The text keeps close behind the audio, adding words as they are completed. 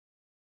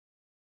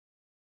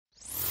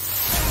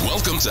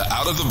Welcome to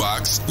Out of the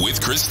Box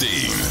with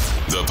Christine,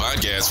 the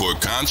podcast for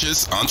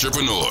conscious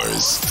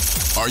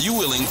entrepreneurs. Are you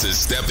willing to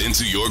step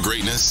into your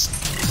greatness?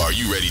 Are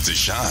you ready to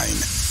shine?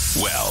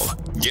 Well,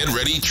 get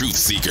ready, Truth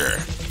Seeker.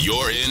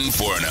 You're in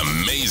for an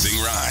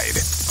amazing ride.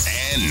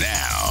 And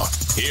now,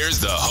 here's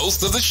the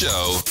host of the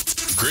show,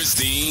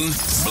 Christine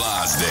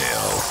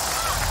Blosdale.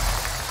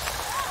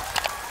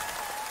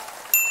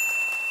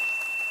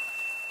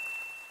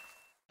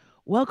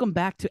 Welcome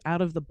back to Out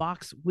of the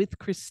Box with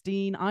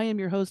Christine. I am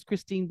your host,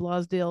 Christine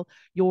Blosdale,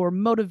 your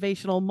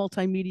motivational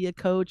multimedia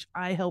coach.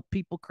 I help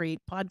people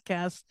create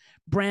podcasts,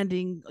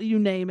 branding, you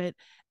name it.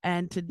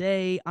 And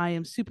today I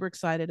am super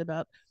excited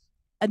about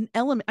an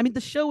element. I mean,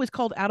 the show is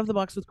called Out of the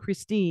Box with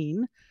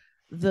Christine,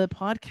 the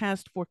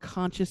podcast for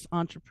conscious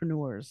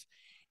entrepreneurs.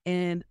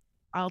 And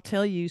I'll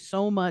tell you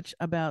so much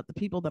about the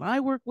people that I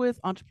work with,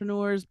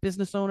 entrepreneurs,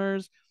 business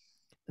owners.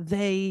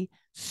 They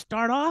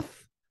start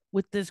off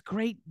with this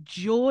great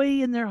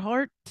joy in their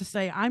heart to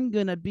say, I'm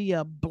going to be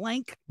a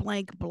blank,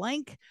 blank,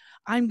 blank.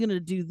 I'm going to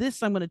do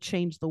this. I'm going to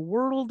change the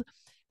world.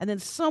 And then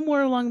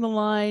somewhere along the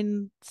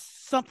line,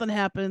 something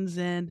happens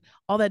and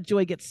all that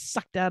joy gets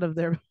sucked out of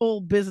their whole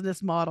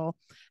business model.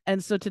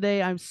 And so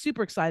today I'm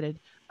super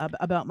excited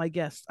about my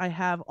guest. I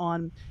have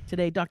on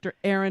today Dr.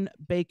 Erin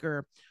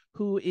Baker,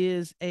 who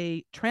is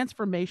a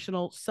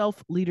transformational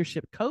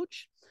self-leadership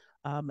coach,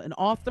 an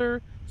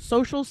author,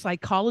 social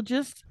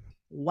psychologist.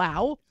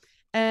 Wow.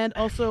 And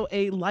also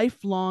a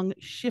lifelong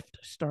shift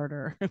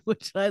starter,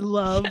 which I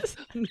love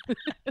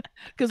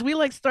because we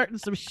like starting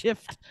some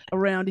shift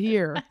around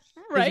here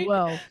as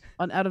well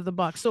on Out of the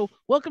Box. So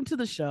welcome to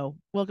the show.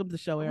 Welcome to the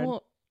show, Erin.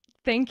 Well,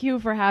 thank you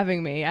for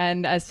having me.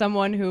 And as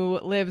someone who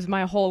lives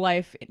my whole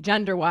life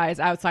gender-wise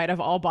outside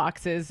of all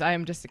boxes,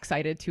 I'm just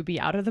excited to be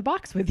out of the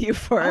box with you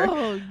for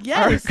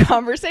our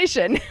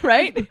conversation,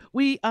 right?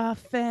 We are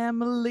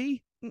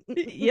family.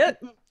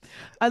 Yep.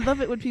 I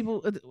love it when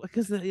people,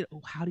 because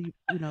how do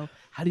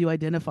you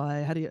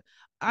identify?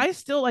 I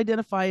still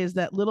identify as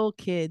that little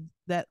kid,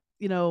 that,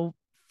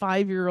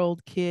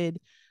 5-year-old kid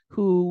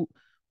who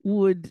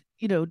would,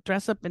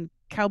 dress up in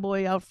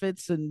cowboy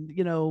outfits and,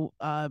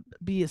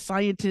 be a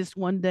scientist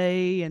one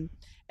day.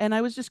 And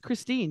I was just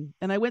Christine.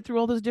 And I went through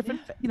all those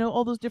different,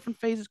 all those different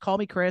phases. Call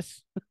me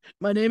Chris.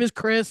 My name is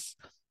Chris.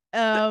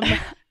 I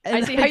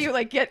see how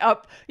you get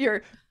up,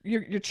 your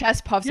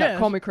chest puffs up.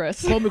 Call me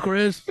Chris. Call me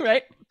Chris.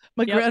 Right.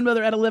 My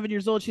grandmother at 11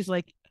 years old, she's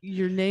like,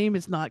 your name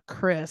is not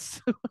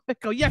Chris. I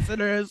go, yes, it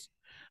is.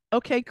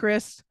 Okay,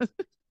 Chris.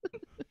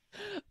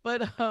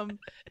 But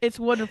it's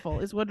wonderful.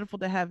 It's wonderful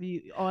to have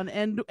you on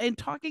and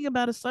talking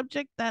about a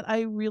subject that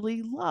I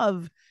really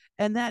love,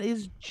 and that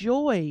is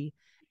joy,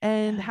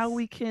 and how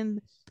we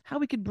can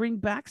bring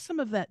back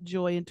some of that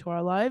joy into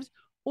our lives,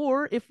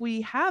 or if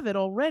we have it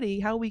already,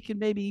 how we can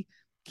maybe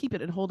keep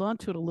it and hold on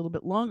to it a little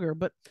bit longer.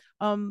 But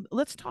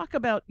let's talk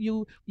about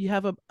you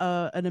have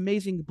an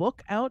amazing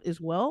book out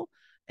as well,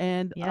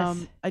 and I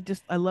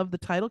love the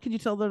title. Can you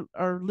tell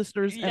our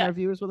listeners and our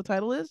viewers what the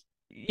title is?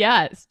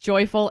 Yes,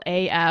 Joyful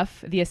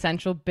AF, the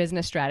essential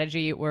business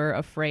strategy we're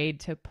afraid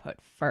to put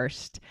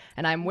first.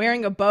 And I'm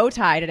wearing a bow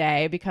tie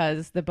today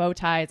because the bow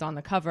tie is on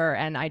the cover,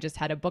 and I just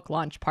had a book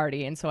launch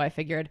party. And so I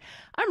figured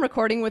I'm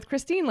recording with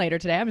Christine later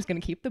today. I'm just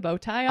going to keep the bow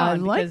tie on.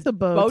 I like the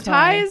bow tie. Bow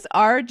ties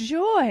are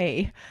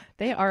joy.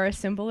 They are a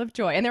symbol of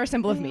joy, and they're a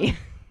symbol of me.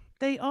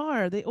 They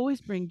are. They always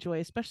bring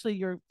joy, especially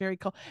you're very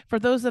for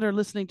those that are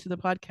listening to the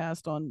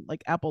podcast on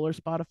like Apple or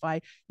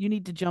Spotify, you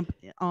need to jump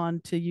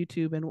on to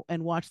YouTube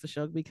and watch the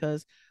show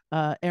because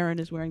Erin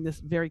is wearing this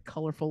very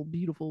colorful,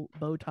 beautiful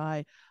bow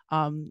tie.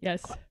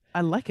 Yes. I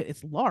like it.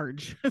 It's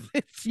large.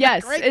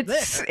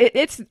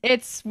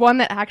 It's one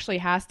that actually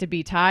has to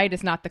be tied.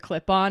 It's not the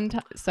clip-on.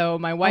 So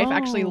my wife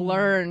actually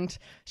learned.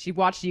 She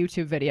watched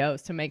YouTube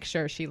videos to make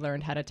sure she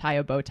learned how to tie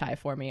a bow tie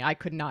for me. I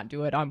could not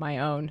do it on my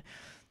own.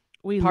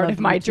 Part of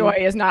my joy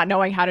is not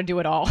knowing how to do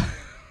it all.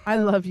 I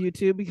love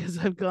YouTube because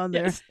I've gone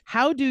there. Yes.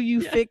 How do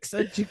you fix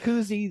a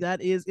jacuzzi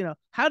that is,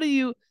 how do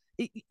you,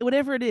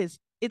 whatever it is,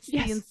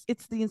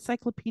 it's the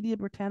Encyclopedia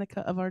Britannica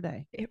of our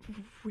day. It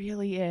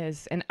really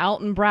is. And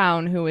Alton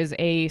Brown, who is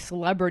a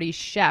celebrity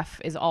chef,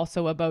 is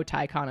also a bow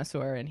tie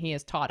connoisseur, and he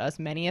has taught us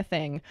many a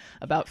thing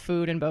about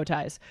food and bow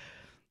ties.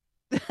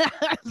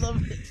 I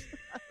love it.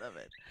 I love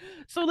it.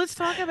 So let's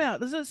talk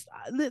about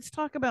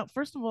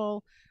first of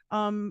all,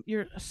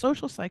 you're a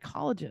social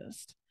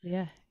psychologist.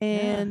 Yeah.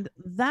 And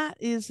that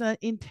is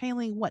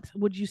entailing, what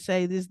would you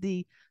say is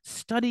the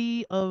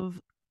study of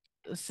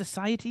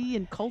society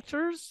and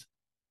cultures?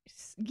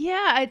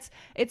 Yeah,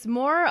 it's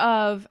more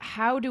of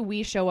how do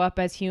we show up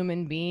as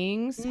human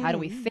beings? How do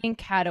we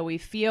think? How do we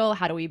feel?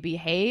 How do we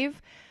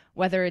behave?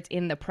 Whether it's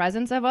in the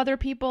presence of other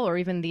people or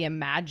even the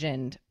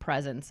imagined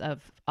presence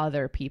of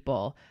other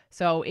people.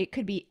 So it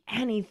could be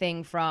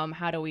anything from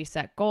how do we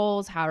set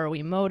goals? How are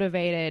we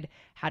motivated?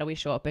 How do we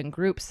show up in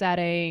group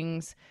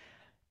settings?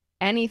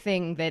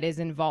 Anything that is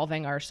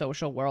involving our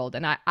social world.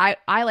 And I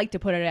like to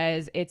put it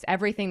as it's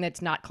everything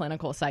that's not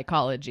clinical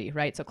psychology,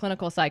 right? So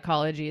clinical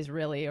psychology is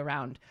really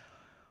around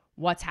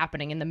what's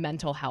happening in the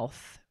mental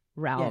health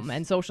realm. Yes.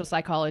 And social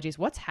psychology is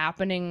what's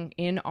happening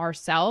in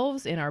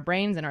ourselves, in our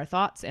brains, in our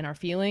thoughts, in our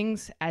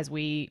feelings as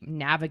we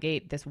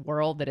navigate this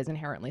world that is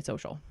inherently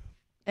social.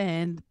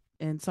 And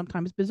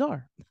sometimes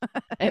bizarre.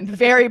 And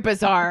very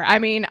bizarre. I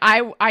mean,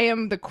 I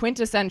am the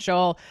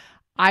quintessential.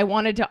 I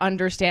wanted to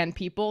understand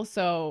people,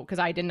 so because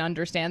I didn't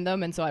understand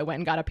them, and so I went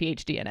and got a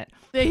PhD in it.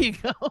 There you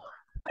go.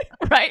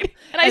 Right,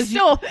 and as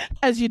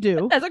you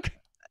do, as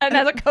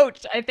a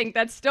coach, I think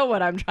that's still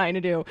what I'm trying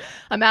to do.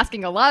 I'm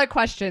asking a lot of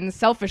questions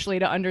selfishly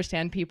to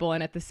understand people,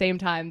 and at the same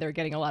time, they're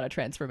getting a lot of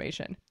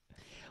transformation.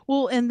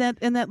 Well, and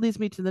that leads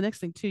me to the next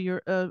thing too.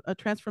 You're a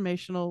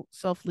transformational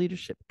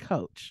self-leadership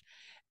coach.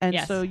 And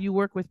Yes. so you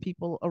work with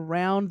people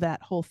around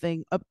that whole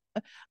thing.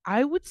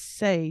 I would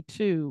say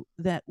too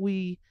that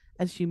we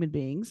as human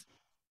beings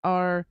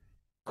are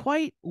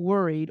quite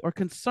worried or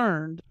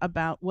concerned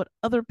about what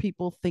other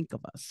people think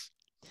of us.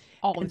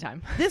 All the And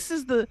time.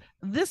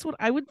 this what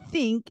I would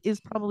think is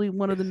probably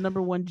one of the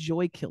number one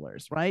joy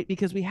killers, right?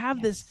 Because we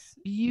have this Yes.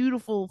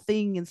 beautiful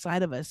thing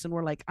inside of us and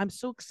we're like, I'm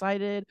so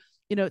excited.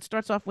 It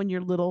starts off when you're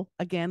little,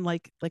 again,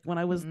 like when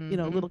I was, a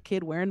little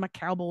kid wearing my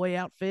cowboy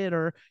outfit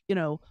or,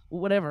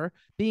 whatever,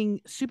 being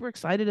super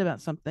excited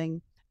about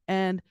something.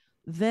 And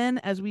then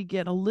as we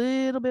get a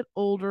little bit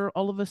older,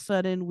 all of a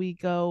sudden we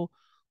go,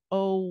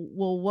 oh,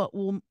 well, what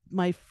will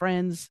my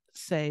friends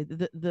say?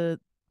 The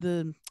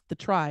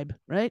tribe,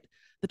 right?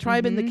 The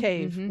tribe in the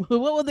cave. What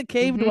will the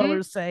cave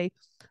dwellers say?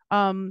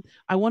 I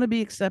want to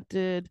be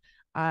accepted.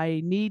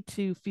 I need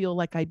to feel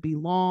like I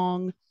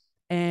belong.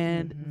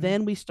 And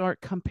then we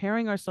start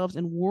comparing ourselves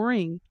and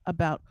worrying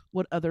about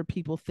what other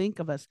people think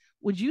of us.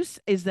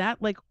 Is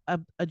that like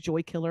a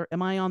joy killer?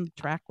 Am I on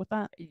track with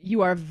that?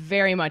 You are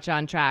very much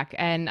on track.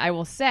 And I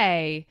will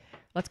say,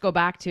 let's go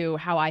back to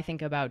how I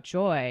think about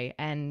joy.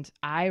 And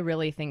I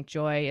really think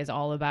joy is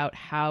all about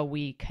how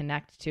we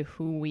connect to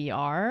who we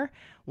are,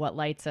 what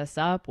lights us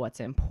up, what's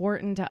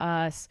important to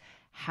us,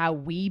 how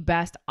we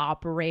best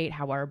operate,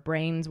 how our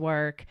brains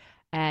work.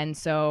 And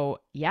so,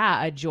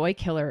 yeah, a joy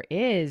killer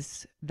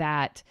is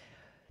that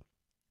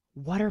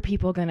what are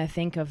people going to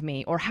think of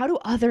me? Or how do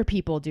other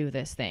people do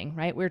this thing,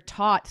 right? We're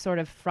taught sort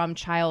of from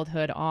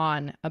childhood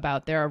on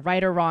about there are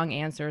right or wrong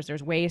answers.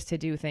 There's ways to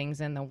do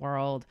things in the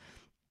world.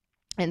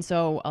 And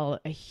so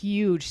a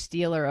huge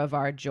stealer of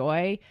our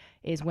joy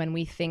is when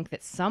we think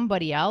that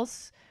somebody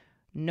else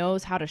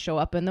knows how to show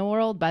up in the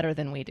world better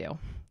than we do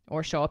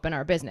or show up in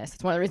our business.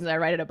 It's one of the reasons I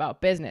write it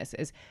about business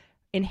is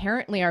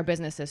inherently our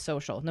business is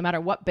social, no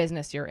matter what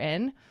business you're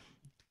in.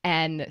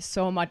 And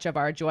so much of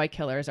our joy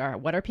killers are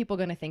what are people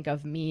going to think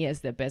of me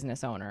as the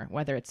business owner,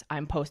 whether it's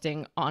I'm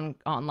posting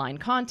online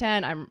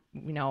content, I'm,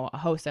 a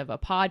host of a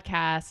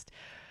podcast.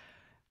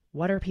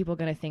 What are people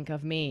going to think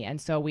of me?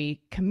 And so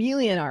we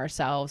chameleon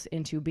ourselves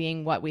into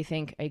being what we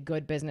think a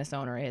good business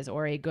owner is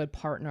or a good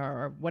partner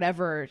or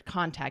whatever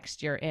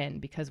context you're in,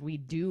 because we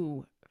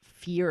do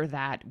fear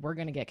that we're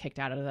going to get kicked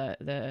out of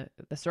the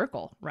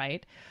circle,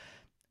 right?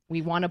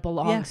 We want to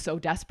belong so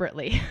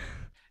desperately.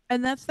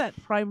 And that's that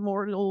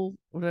primordial,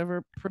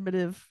 whatever,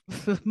 primitive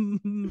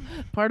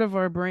part of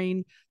our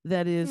brain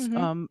that is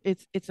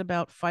it's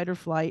about fight or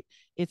flight.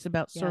 It's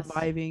about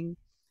surviving.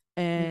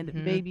 And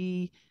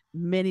maybe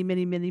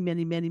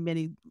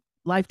many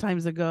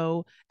lifetimes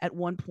ago, at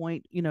one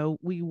point,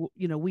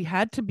 we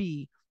had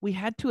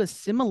to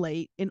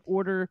assimilate in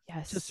order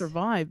to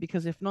survive,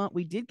 because if not,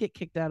 we did get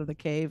kicked out of the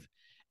cave.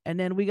 And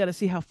then we got to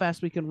see how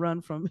fast we can run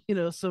from,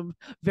 some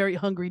very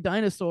hungry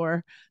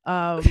dinosaur.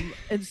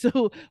 And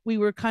so we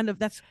were kind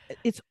of,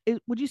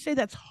 would you say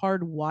that's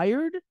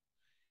hardwired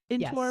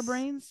into our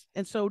brains?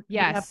 And so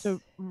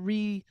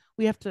we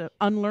have to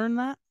unlearn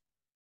that.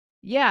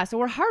 Yeah, so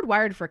we're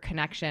hardwired for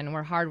connection.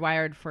 We're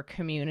hardwired for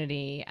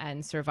community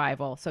and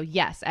survival. So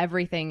yes,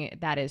 everything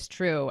that is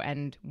true.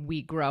 And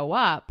we grow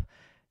up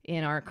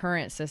in our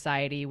current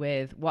society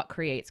with what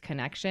creates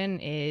connection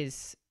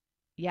is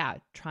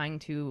trying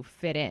to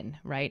fit in,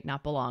 right?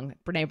 Not belong.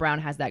 Brene Brown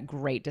has that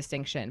great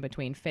distinction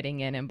between fitting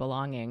in and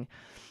belonging.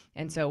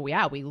 And so,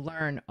 we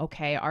learn,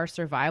 okay, our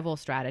survival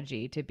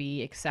strategy to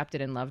be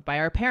accepted and loved by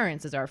our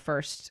parents is our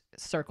first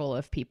circle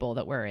of people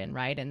that we're in,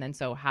 right? And then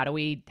so how do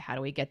we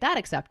get that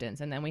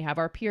acceptance? And then we have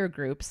our peer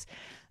groups.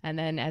 And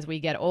then as we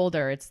get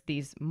older, it's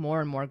these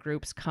more and more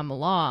groups come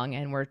along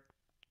and we're,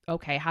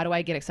 okay, how do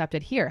I get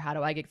accepted here? How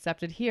do I get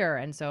accepted here?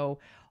 And so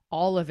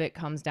all of it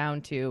comes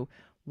down to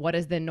what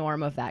is the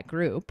norm of that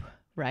group,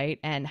 right?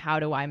 And how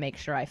do I make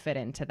sure I fit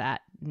into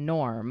that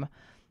norm?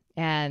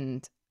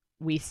 And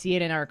we see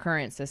it in our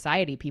current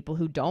society. People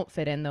who don't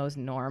fit in those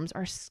norms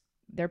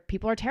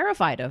people are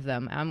terrified of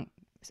them.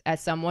 As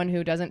someone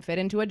who doesn't fit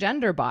into a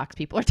gender box,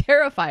 people are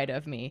terrified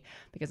of me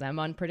because I'm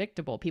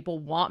unpredictable. People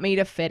want me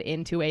to fit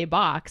into a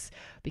box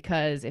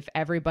because if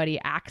everybody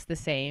acts the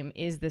same,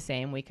 is the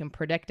same, we can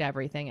predict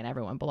everything and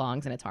everyone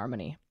belongs and it's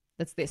harmony.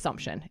 That's the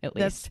assumption, at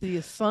least. That's the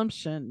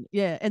assumption.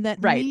 Yeah. And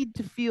that need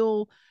to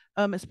feel,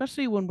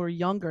 especially when we're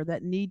younger,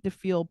 that need to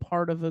feel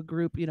part of a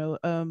group.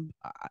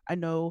 I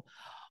know,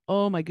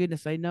 oh my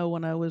goodness, I know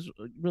when I was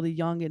really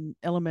young in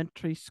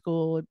elementary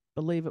school, I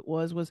believe it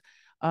was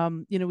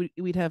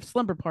we'd have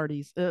slumber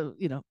parties.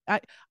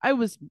 I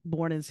was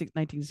born in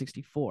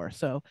 1964,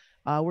 so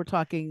we're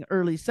talking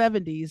early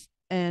 70s,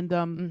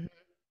 and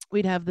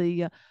we'd have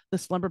the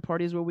slumber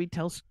parties where we'd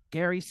tell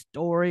scary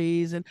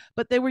stories, and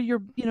but they were your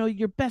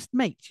best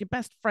mates, your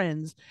best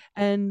friends,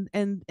 and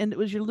it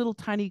was your little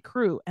tiny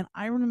crew. And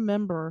I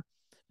remember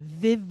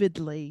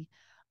vividly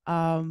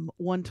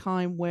one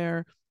time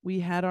where we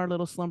had our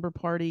little slumber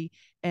party,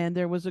 and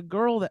there was a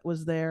girl that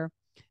was there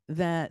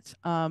that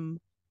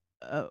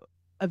uh,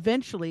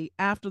 eventually,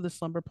 after the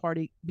slumber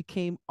party,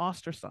 became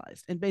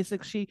ostracized. And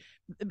basically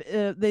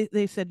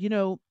they said,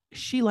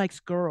 she likes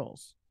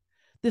girls.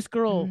 This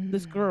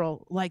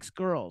girl likes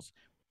girls,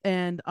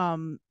 and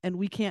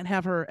we can't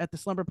have her at the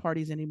slumber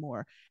parties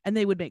anymore. And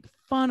they would make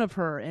fun of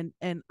her, and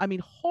I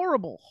mean,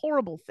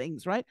 horrible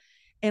things, right?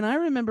 And I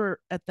remember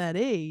at that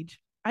age,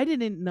 I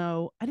didn't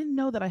know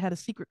that I had a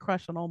secret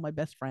crush on all my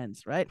best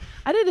friends, right?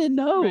 I didn't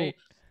know. Right.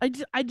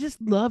 I just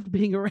loved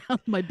being around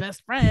my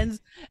best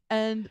friends.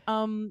 And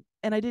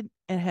I didn't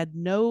and had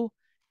no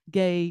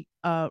gay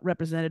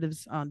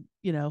representatives on,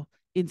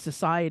 in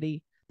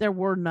society. There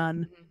were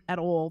none at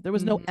all. There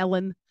was no Mhm.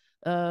 Ellen.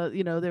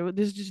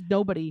 There's just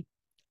nobody.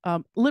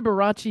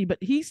 Liberace, but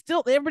he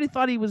still, everybody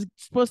thought he was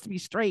supposed to be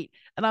straight,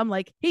 and I'm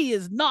like, he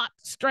is not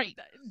straight.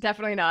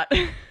 Definitely not.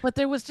 But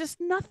there was just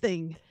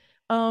nothing.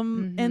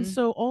 And Mhm.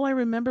 so all I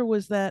remember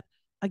was that,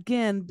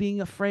 again, being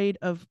afraid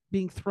of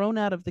being thrown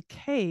out of the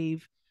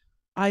cave,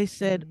 I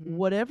said, Mhm.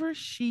 whatever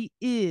she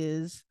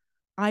is,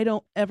 I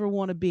don't ever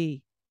want to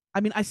be.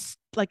 I mean,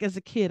 like as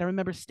a kid, I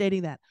remember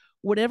stating that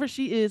whatever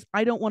she is,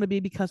 I don't want to be,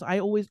 because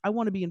I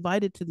want to be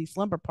invited to these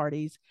slumber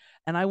parties,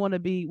 and I want to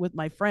be with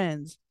my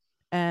friends,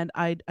 and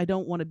I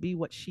don't want to be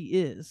what she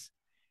is.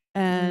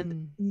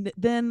 And Mm.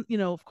 then,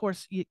 of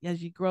course,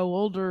 as you grow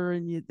older,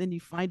 and then you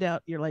find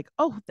out, you're like,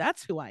 oh,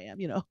 that's who I am.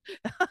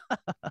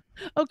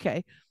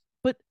 Okay.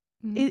 But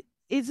Mhm.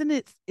 isn't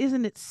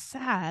it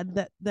sad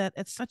that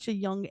at such a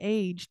young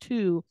age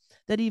too,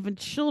 that even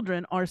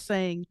children are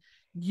saying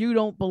you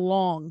don't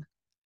belong,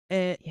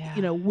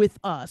 Yeah. with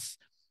us.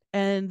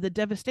 And the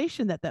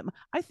devastation that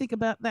I think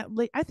about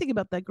I think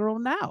about that girl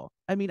now.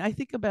 I mean, I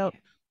think about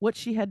what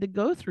she had to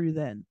go through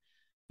then,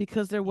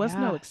 because there was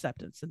no Yeah.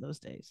 acceptance in those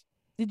days.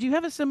 Did you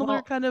have a similar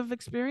Well, kind of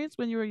experience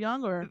when you were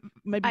young, or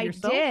maybe I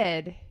yourself?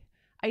 did.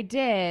 I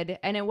did,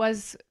 and it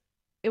was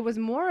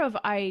more of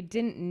I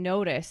didn't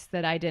notice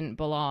that I didn't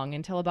belong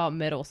until about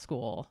middle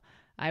school.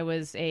 I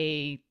was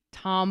a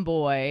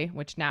tomboy,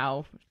 which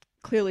now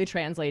clearly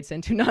translates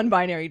into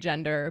non-binary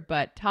gender,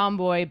 but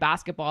tomboy,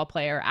 basketball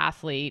player,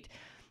 athlete,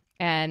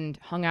 and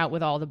hung out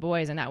with all the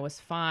boys, and that was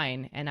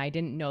fine. And I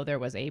didn't know there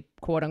was a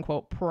quote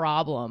unquote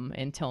problem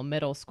until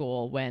middle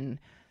school, when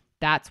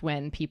that's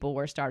when people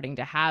were starting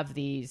to have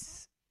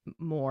these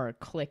more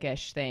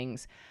cliquish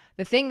things.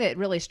 The thing that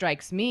really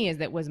strikes me is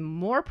that was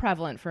more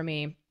prevalent for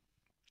me,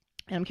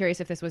 and I'm curious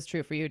if this was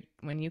true for you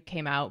when you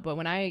came out, but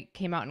when I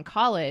came out in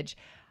college,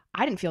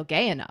 I didn't feel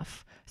gay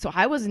enough. So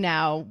I was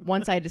now,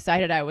 once I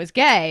decided I was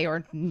gay,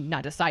 or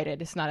not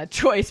decided, it's not a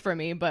choice for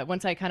me, but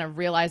once I kind of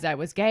realized I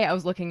was gay, I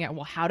was looking at,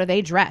 well, how do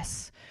they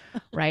dress?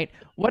 Right?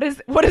 What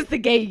is the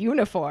gay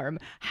uniform?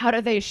 How do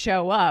they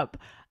show up?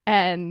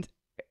 And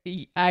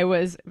I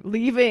was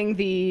leaving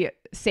the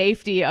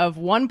safety of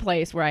one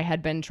place where I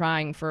had been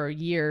trying for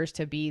years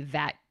to be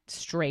that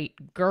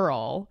straight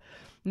girl,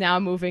 now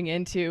moving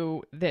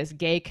into this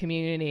gay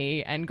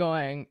community and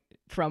going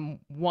from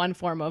one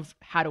form of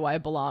how do I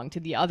belong to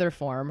the other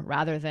form,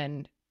 rather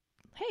than,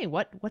 hey,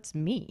 what's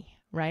me,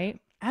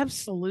 right?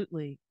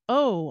 Absolutely.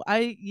 Oh,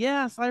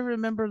 yes, I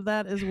remember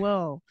that as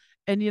well.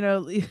 And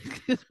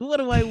what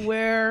do I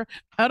wear?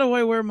 How do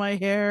I wear my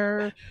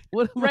hair?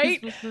 What am I Right?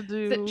 supposed to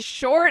Is it do?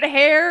 short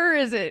hair?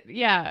 Is it,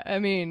 yeah, I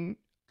mean,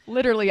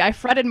 literally I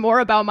fretted more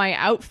about my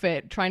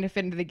outfit trying to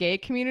fit into the gay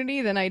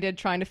community than I did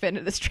trying to fit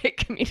into the straight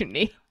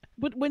community.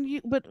 But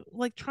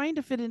like trying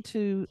to fit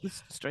into the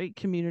straight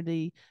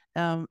community,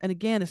 and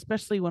again,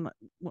 especially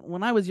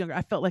when I was younger,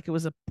 I felt like it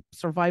was a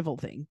survival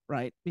thing,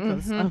 right?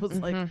 Because I Mhm.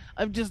 was like, Mhm.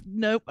 I've just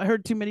nope, I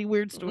heard too many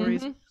weird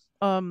stories. Mhm.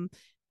 um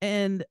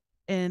and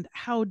and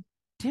how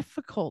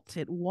difficult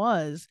it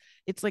was.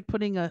 It's like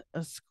putting a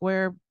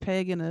square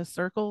peg in a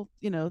circle,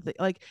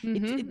 like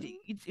Mhm.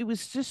 it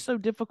was just so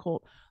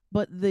difficult.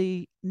 But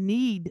the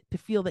need to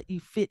feel that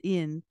you fit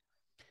in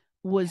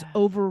was Yeah.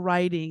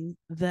 overriding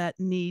that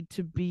need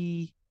to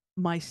be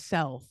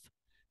myself,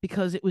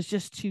 because it was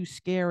just too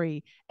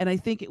scary. And I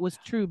think it was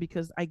true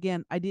because,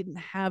 again, I didn't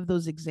have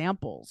those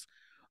examples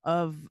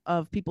of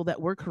people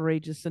that were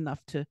courageous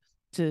enough to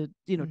come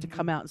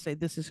Mhm. out and say,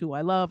 this is who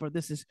I love, or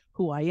this is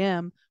who I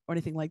am, or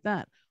anything like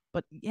that.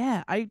 But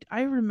yeah,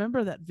 I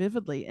remember that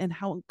vividly, and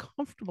how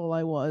uncomfortable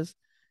I was.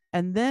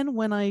 And then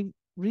when I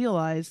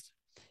realized,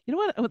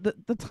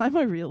 the time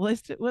I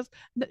realized it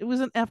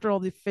wasn't after all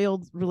the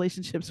failed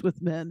relationships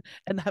with men,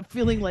 and I'm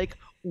feeling like,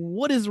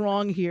 what is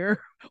wrong here?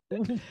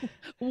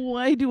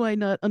 Why do I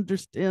not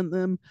understand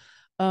them?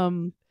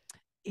 Um,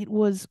 it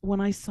was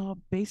when I saw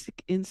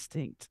Basic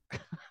Instinct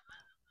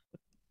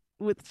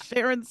with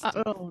Sharon Um,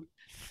 Stone.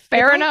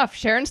 Fair enough.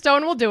 Sharon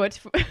Stone will do it.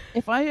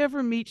 If I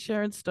ever meet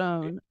Sharon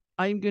Stone,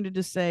 I'm going to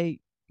just say,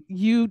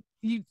 you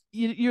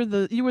were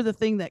the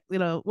thing that,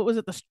 what was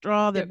it, the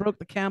straw that broke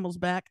the camel's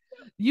back.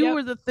 You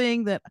were the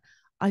thing that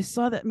I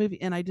saw that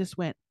movie and I just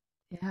went,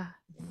 yeah,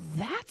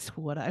 that's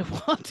what I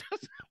want.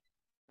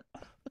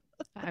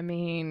 I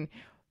mean,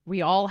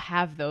 we all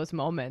have those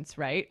moments,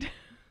 right?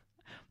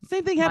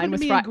 Same thing happened to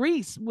me in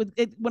Grease with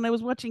it when I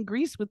was watching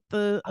Grease with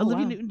the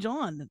Olivia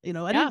Newton-John.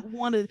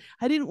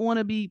 I didn't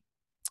want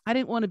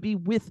to be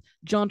with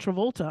John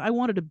Travolta. I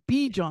wanted to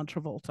be John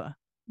Travolta.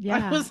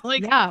 Yeah. I was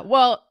like, yeah.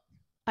 Well,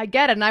 I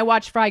get it. And I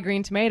watched Fried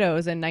Green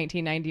Tomatoes in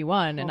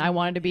 1991, and I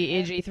wanted to be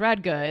Iggy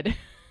Threadgood.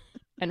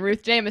 And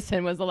Ruth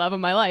Jameson was the love of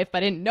my life. I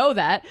didn't know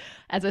that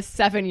as a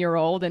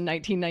 7-year-old in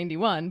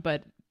 1991,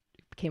 but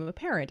it became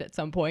apparent at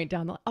some point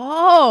down the line.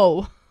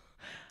 Oh,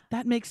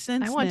 that makes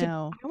sense I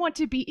want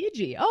to be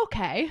Iggy.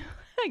 Okay.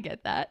 I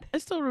get that. I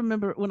still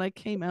remember when I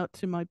came out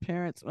to my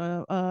parents.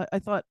 I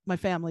thought my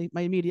family,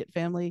 my immediate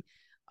family,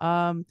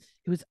 it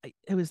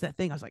was that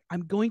thing. I was like,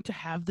 I'm going to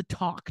have the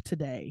talk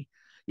today.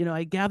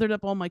 I gathered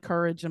up all my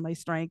courage and my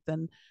strength,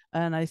 and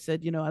I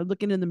said, I'm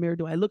looking in the mirror.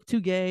 Do I look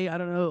too gay? I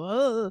don't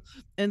know.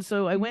 And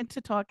so I went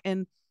to talk,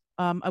 and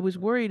I was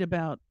worried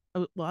about.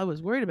 Well, I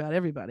was worried about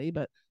everybody,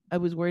 but I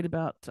was worried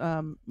about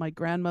my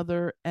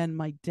grandmother and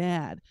my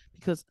dad,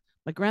 because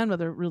my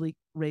grandmother really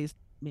raised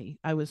me.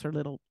 I was her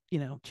little,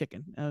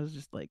 chicken. I was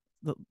just like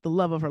the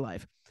love of her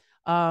life.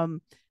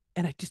 And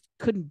I just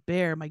couldn't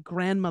bear my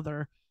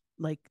grandmother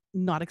like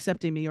not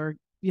accepting me or,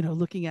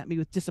 looking at me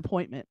with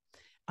disappointment.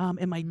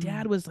 And my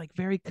dad was like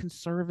very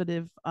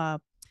conservative,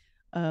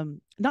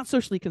 not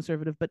socially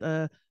conservative, but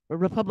a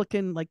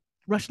Republican, like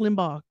Rush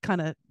Limbaugh kind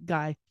of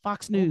guy,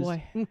 Fox News. Oh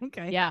boy.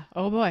 Okay. Yeah.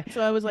 Oh boy.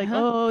 So I was like,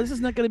 oh, this is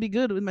not going to be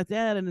good with my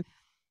dad.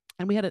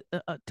 And we had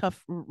a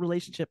tough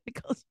relationship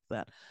because of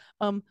that.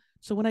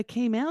 So when I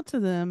came out to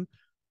them,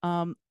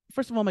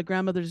 first of all, my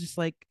grandmother's just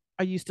like,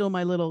 are you still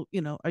my little,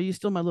 are you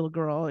still my little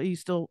girl? Are you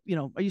still,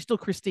 are you still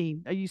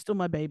Christine? Are you still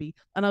my baby?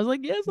 And I was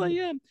like, yes, I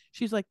am.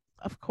 She's like,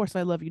 of course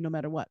I love you no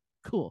matter what.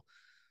 Cool.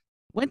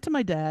 Went to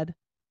my dad.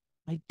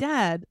 My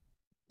dad,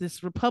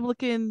 this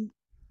Republican,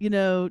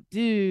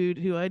 dude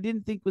who I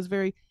didn't think was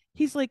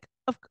he's like,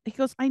 he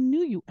goes, I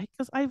knew you.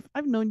 Because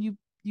I've known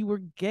you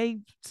were gay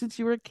since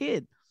you were a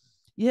kid.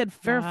 You had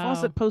Farrah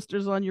Fawcett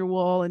posters on your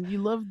wall, and you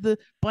loved the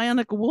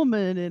Bionic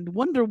Woman and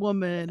Wonder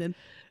Woman,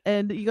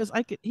 and he goes,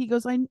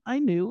 I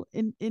knew,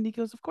 and he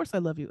goes, of course I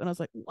love you. And I was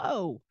like,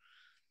 whoa.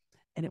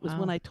 And it was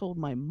when I told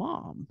my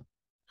mom,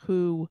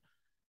 who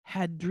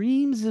had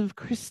dreams of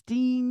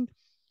Christine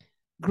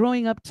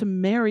growing up to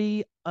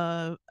marry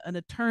an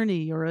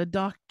attorney or a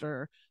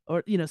doctor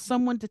or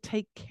someone to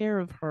take care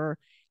of her,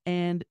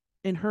 and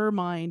in her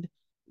mind,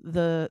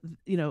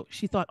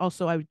 she thought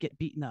also I would get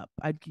beaten up,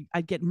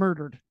 I'd get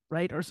murdered,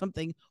 right, or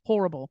something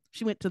horrible.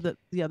 She went to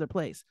the other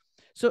place,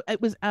 so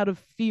it was out of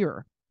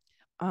fear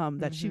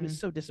that she was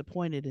so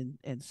disappointed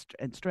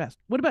and stressed.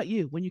 What about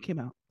you when you came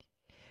out?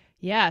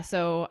 Yeah,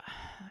 so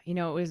it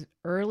was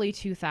early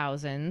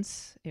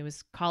 2000s. It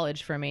was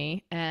college for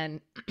me,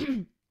 and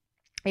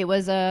it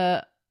was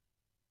a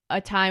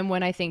time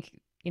when I think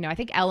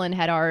Ellen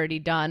had already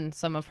done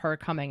some of her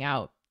coming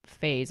out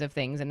phase of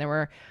things, and there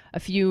were a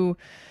few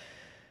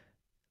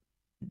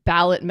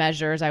ballot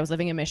measures. I was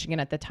living in Michigan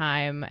at the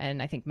time,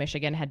 and I think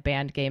Michigan had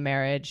banned gay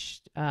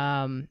marriage.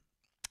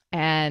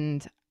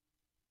 And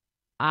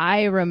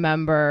I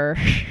remember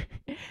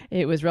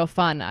it was real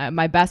fun.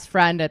 My best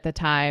friend at the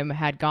time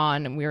had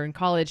gone, and we were in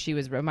college. She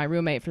was my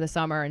roommate for the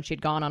summer, and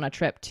she'd gone on a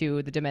trip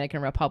to the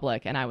Dominican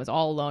Republic, and I was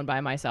all alone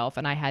by myself,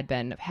 and I had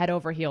been head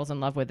over heels in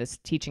love with this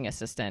teaching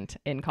assistant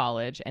in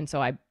college. And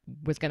so I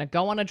was going to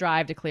go on a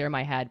drive to clear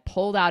my head,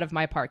 pulled out of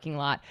my parking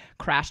lot,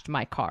 crashed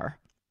my car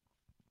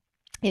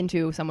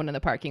into someone in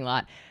the parking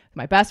lot.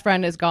 My best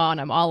friend is gone.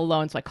 I'm all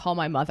alone. So I call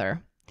my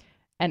mother.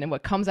 And then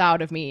what comes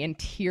out of me in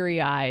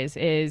teary eyes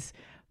is,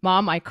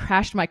 Mom, I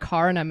crashed my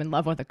car and I'm in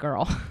love with a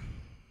girl.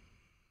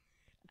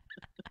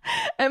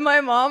 And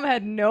my mom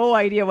had no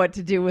idea what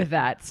to do with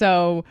that.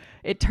 So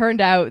it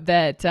turned out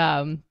that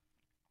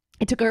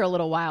it took her a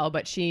little while,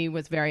 but she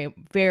was very,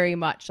 very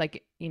much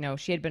like,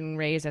 she had been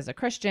raised as a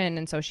Christian.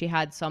 And so she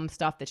had some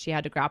stuff that she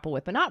had to grapple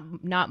with, but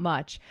not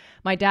much.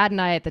 My dad and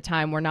I at the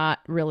time were not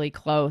really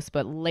close,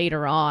 but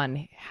later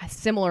on, a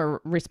similar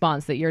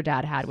response that your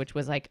dad had, which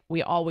was like,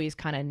 we always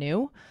kind of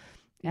knew.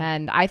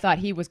 And I thought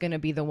he was going to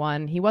be the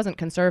one. He wasn't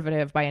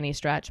conservative by any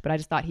stretch, but I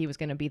just thought he was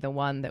going to be the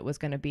one that was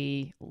going to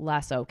be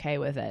less okay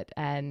with it.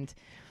 And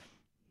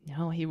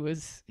no, he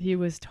was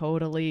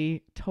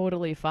totally,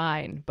 totally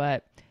fine.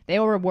 But they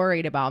were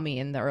worried about me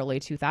in the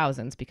early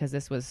 2000s because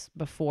this was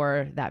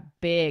before that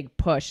big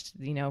push,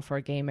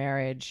 for gay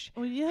marriage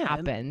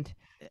happened.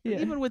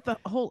 Even with the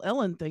whole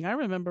Ellen thing, I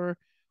remember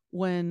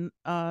when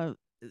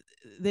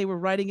they were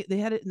writing it, they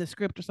had it in the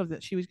script or something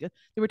that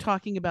they were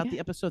talking about the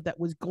episode that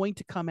was going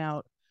to come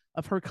out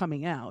of her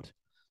coming out.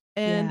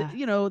 And,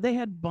 they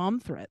had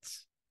bomb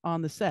threats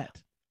on the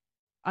set.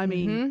 I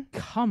mean,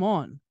 come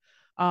on.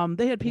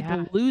 They had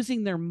people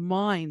losing their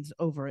minds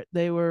over it.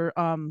 They were,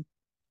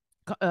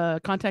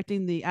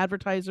 contacting the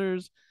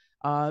advertisers,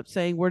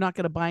 saying we're not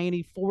going to buy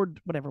any Ford,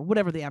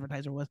 whatever the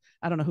advertiser was.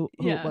 I don't know who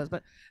it was,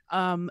 but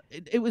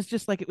it was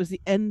just like it was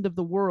the end of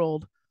the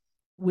world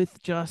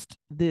with just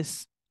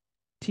this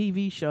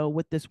TV show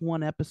with this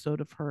one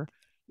episode of her,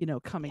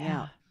 coming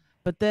out.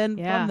 But then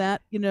from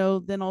that,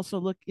 then also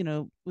look,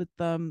 with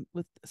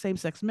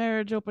same-sex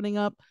marriage opening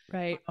up,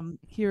 right,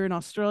 here in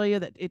Australia,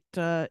 that it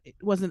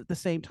wasn't at the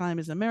same time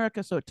as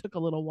America, so it took a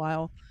little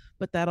while,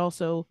 but that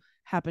also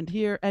happened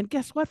here. And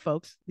guess what,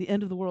 folks? The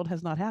end of the world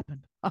has not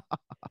happened.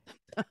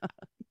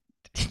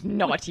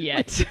 Not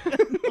yet.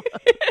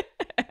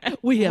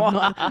 We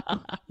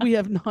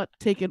have not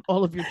taken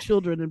all of your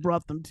children and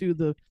brought them to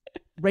the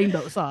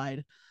rainbow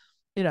side.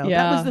 That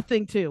was the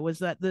thing too, was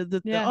that they're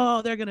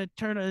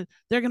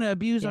gonna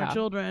abuse our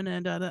children,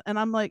 and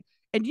I'm like,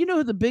 and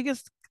the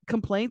biggest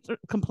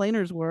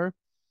complainers were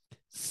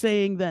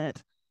saying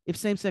that if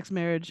same-sex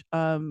marriage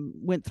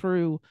went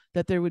through,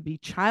 that there would be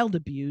child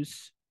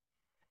abuse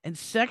and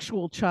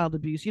sexual child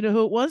abuse. You know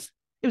who it was?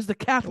 It was the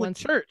Catholic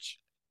Church.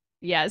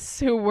 Yes,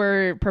 who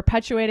were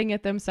perpetuating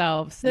it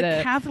themselves. The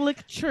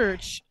Catholic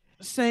Church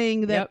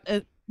saying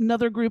that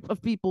another group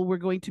of people were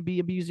going to be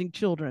abusing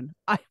children.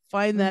 I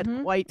find that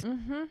quite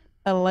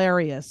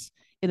hilarious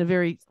in a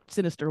very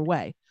sinister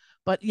way.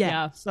 But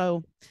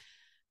so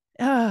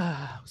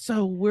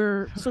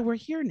we're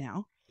here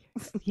now.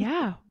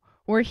 Yeah,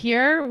 we're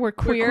here. We're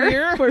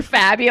queer. We're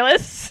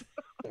fabulous.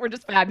 We're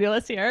just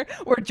fabulous here.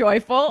 We're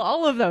joyful.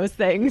 All of those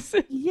things.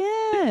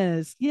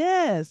 Yes.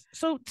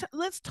 So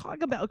let's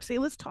talk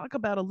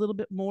about a little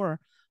bit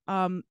more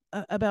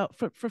about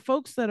for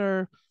folks that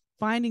are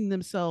finding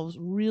themselves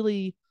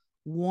really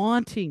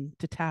wanting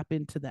to tap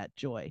into that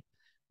joy.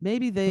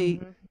 Maybe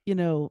they,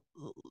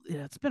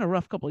 it's been a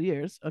rough couple of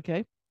years.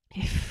 Okay,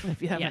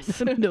 if you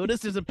haven't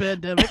noticed, there's a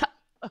pandemic.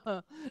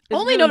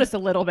 Only noticed a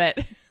little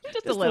bit,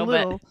 just a little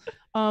bit.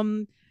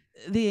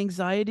 The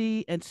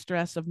anxiety and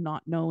stress of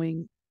not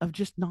knowing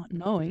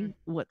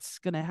what's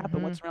going to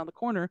happen, what's around the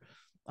corner.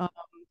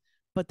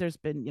 But there's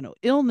been,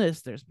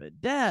 illness, there's been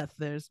death,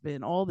 there's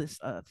been all this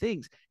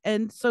things.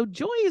 And so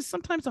joy is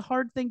sometimes a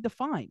hard thing to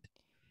find,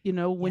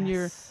 when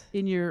you're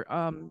in your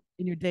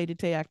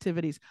day-to-day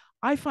activities.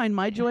 I find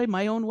my joy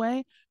my own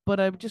way, but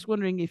I'm just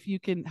wondering if you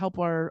can help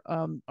our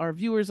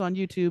viewers on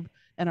YouTube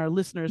and our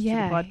listeners to the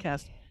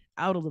podcast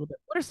out a little bit.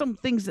 What are some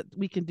things that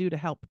we can do to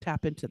help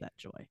tap into that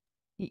joy?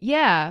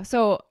 Yeah.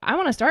 So I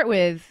want to start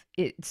with,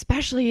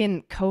 especially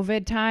in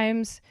COVID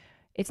times,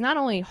 it's not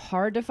only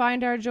hard to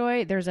find our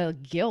joy, there's a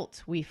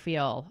guilt we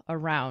feel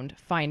around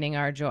finding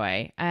our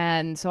joy.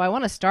 And so I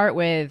want to start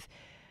with,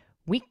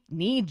 we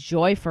need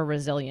joy for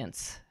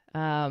resilience.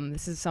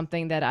 This is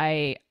something that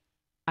I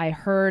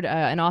heard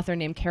an author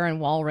named Karen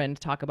Walrond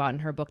talk about in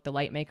her book, The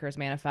Lightmaker's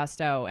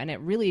Manifesto. And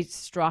it really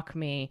struck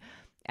me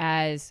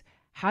as,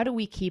 how do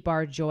we keep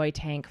our joy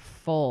tank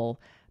full?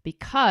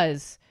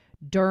 Because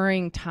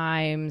during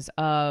times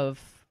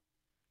of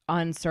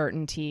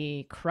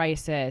uncertainty,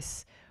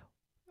 crisis,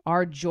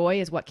 our joy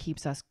is what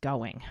keeps us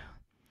going.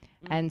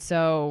 And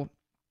so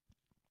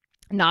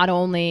not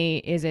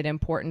only is it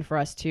important for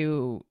us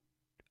to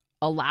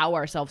allow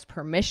ourselves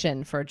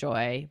permission for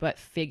joy, but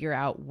figure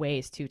out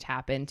ways to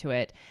tap into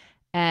it.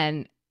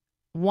 And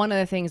one of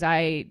the things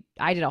I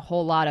did a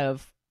whole lot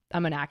of,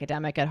 I'm an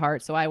academic at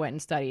heart, so I went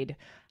and studied,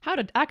 how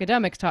did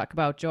academics talk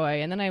about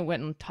joy? And then I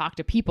went and talked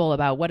to people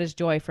about what is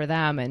joy for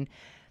them. And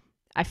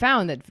I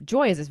found that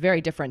joy is this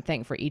very different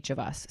thing for each of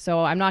us.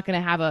 So I'm not going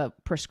to have a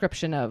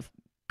prescription of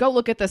go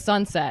look at the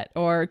sunset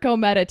or go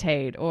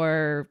meditate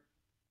or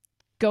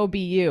go be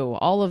you.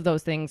 All of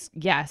those things,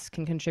 yes,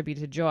 can contribute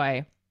to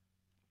joy.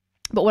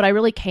 But what I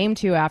really came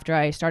to after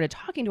I started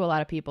talking to a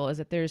lot of people is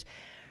that there's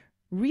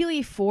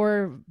really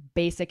 4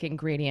 basic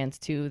ingredients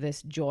to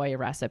this joy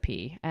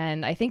recipe.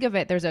 And I think of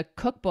it, there's a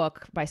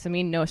cookbook by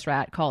Samin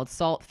Nosrat called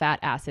Salt, Fat,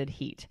 Acid,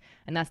 Heat.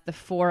 And that's the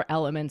 4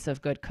 elements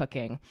of good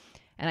cooking.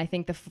 And I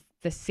think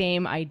the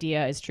same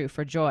idea is true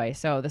for joy.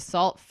 So the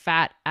salt,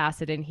 fat,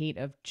 acid, and heat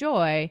of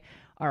joy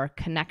are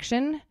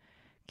connection,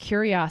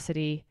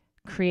 curiosity,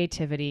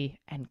 creativity,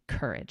 and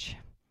courage.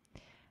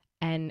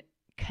 And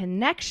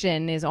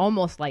connection is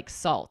almost like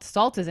salt.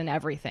 Salt is in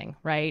everything,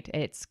 right?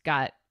 It's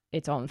got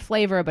its own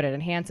flavor, but it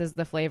enhances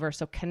the flavor.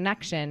 So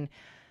connection,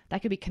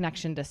 that could be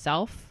connection to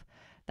self.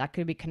 That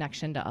could be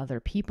connection to other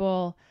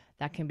people.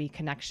 That can be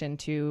connection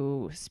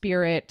to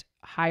spirit,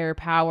 higher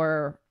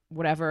power,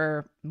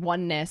 whatever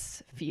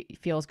oneness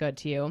feels good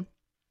to you.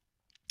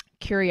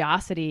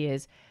 Curiosity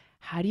is,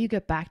 how do you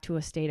get back to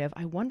a state of,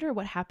 I wonder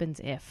what happens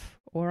if,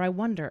 or I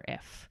wonder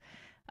if.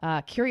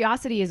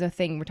 Curiosity is a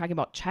thing, we're talking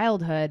about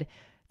childhood,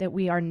 that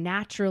we are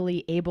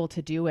naturally able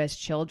to do as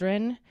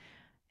children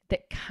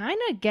that kind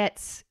of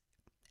gets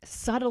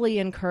subtly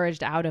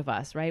encouraged out of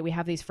us, right? We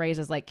have these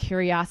phrases like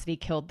curiosity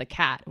killed the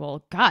cat.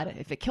 Well, God,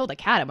 if it killed a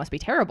cat, it must be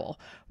terrible,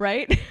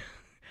 right?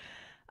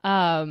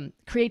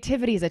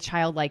 Creativity is a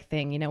childlike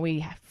thing.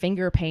 We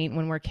finger paint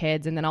when we're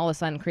kids, and then all of a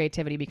sudden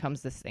creativity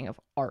becomes this thing of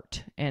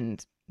art.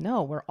 And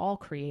no, we're all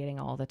creating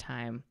all the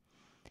time.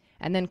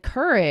 And then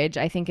courage,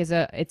 I think,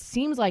 it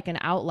seems like an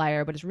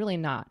outlier, but it's really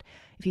not.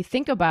 If you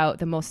think about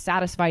the most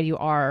satisfied you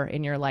are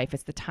in your life,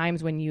 it's the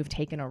times when you've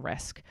taken a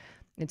risk.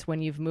 It's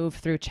when you've moved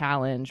through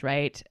challenge,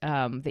 right?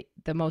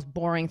 The most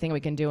boring thing we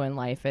can do in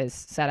life is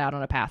set out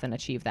on a path and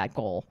achieve that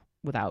goal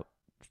without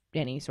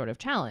any sort of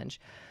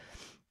challenge.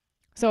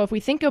 So if we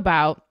think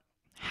about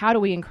how do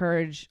we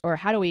encourage, or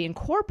how do we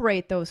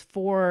incorporate those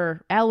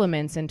 4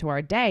 elements into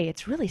our day,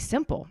 it's really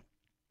simple.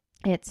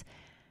 It's,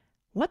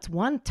 what's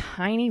one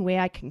tiny way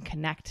I can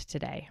connect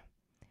today?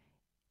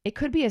 It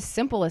could be as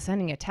simple as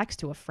sending a text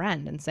to a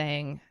friend and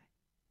saying,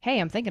 hey,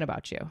 I'm thinking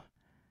about you.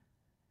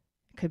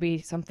 It could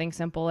be something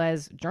simple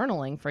as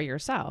journaling for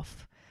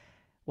yourself.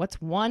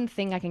 What's one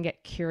thing I can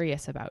get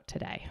curious about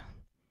today?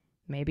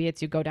 Maybe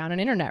it's you go down an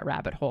internet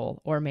rabbit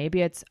hole, or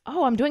maybe it's,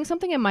 oh, I'm doing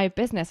something in my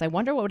business. I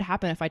wonder what would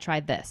happen if I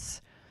tried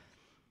this.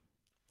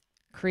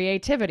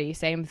 Creativity,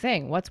 same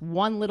thing. What's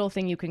one little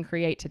thing you can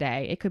create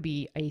today? It could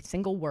be a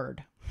single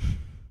word.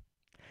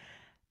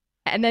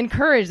 And then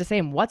courage, the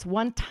same. What's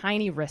one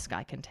tiny risk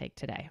I can take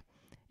today?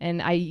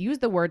 And I use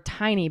the word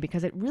tiny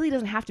because it really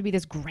doesn't have to be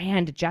this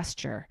grand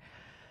gesture.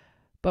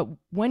 But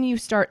when you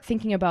start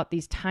thinking about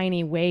these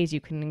tiny ways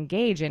you can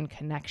engage in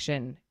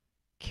connection,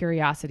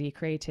 curiosity,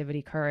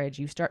 creativity, courage,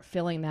 you start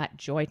filling that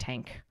joy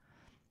tank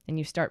and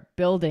you start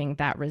building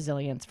that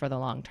resilience for the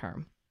long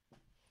term.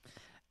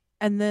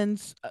 And then,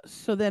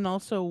 so then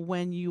also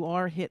when you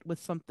are hit with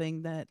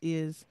something that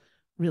is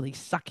really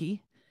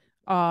sucky,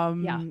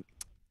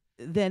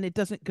 then it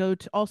doesn't go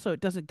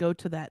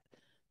to that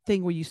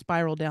thing where you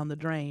spiral down the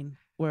drain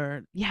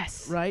where,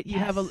 right. You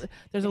have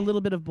there's a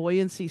little bit of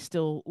buoyancy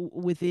still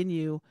within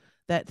you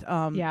that,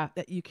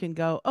 that you can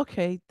go,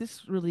 okay,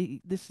 this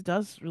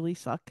does really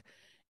suck.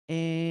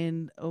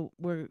 And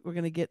we're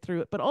going to get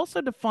through it, but also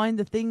to find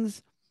the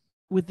things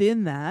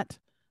within that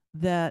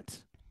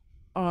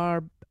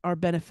are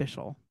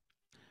beneficial,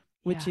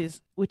 which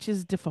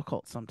is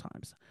difficult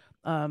sometimes.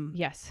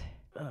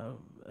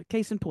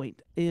 Case in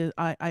point is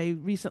I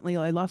recently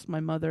lost my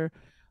mother.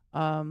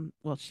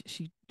 Well,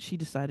 she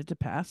decided to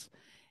pass,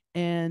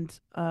 and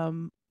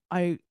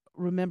I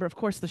remember, of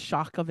course, the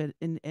shock of it,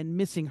 and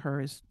missing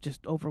her is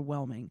just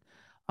overwhelming.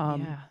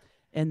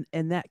 And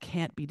that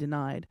can't be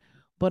denied.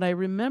 But I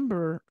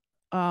remember,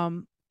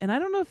 and I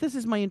don't know if this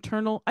is my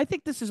internal, I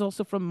think this is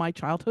also from my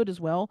childhood as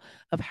well,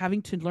 of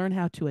having to learn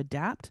how to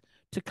adapt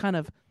to kind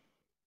of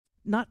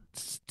not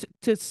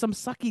to some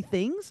sucky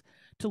things,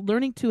 to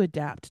learning to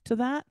adapt to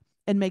that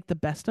and make the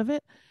best of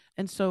it.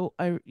 And so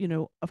I,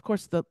 of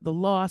course, the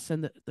loss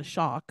and the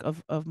shock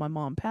of my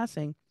mom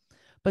passing,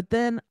 but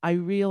then I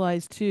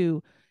realized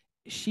too,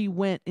 she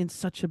went in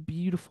such a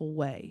beautiful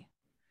way.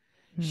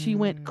 She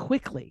went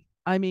quickly.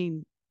 I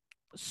mean,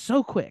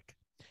 so quick.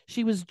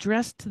 She was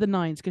dressed to the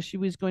nines because she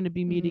was going to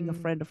be meeting a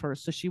friend of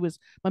hers. So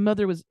my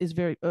mother is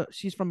very,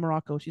 she's from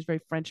Morocco. She's very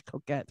French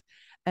coquette.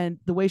 And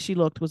the way she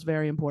looked was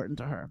very important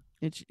to her.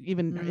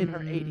 Even in her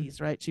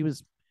 80s, right?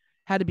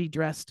 Had to be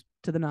dressed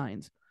to the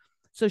nines.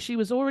 So she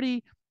was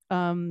already,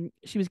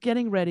 she was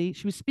getting ready.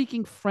 She was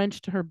speaking French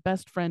to her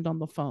best friend on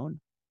the phone,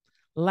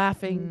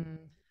 laughing.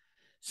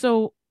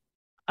 So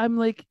I'm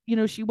like,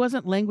 she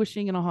wasn't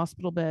languishing in a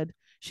hospital bed.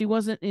 She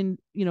wasn't in,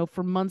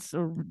 for months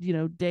or,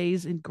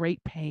 days in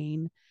great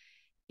pain.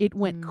 It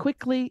went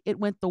quickly. It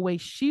went the way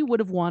she would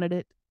have wanted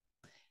it.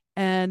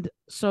 And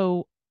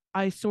so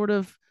I sort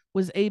of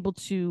was able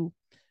to,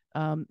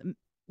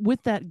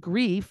 with that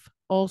grief,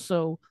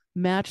 also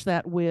match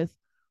that with,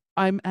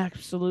 I'm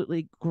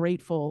absolutely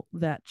grateful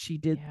that she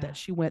did that.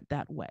 She went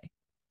that way.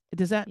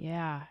 Does that?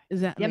 Yeah.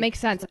 Does that? Makes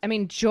sense. I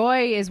mean,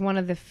 joy is one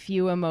of the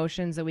few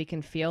emotions that we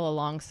can feel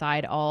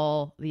alongside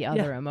all the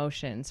other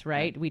emotions,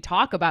 right? We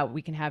talk about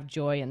we can have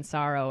joy and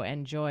sorrow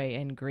and joy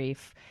and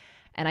grief.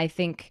 And I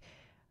think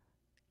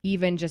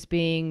even just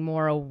being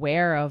more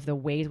aware of the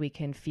ways we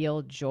can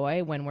feel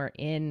joy when we're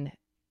in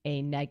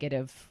a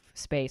negative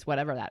space,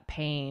 whatever that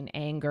pain,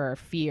 anger,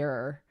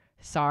 fear,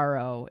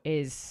 sorrow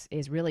is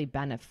really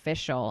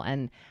beneficial.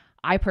 And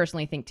I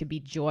personally think to be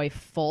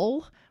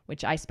joyful,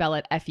 which I spell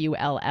it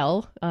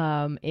Full,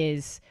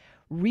 is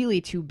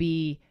really to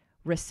be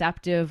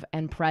receptive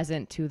and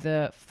present to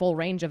the full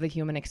range of the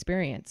human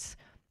experience.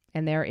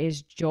 And there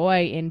is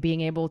joy in being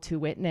able to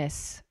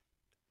witness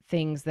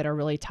things that are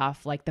really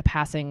tough, like the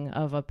passing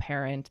of a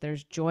parent.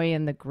 There's joy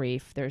in the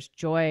grief. There's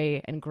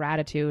joy and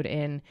gratitude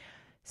in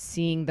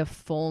seeing the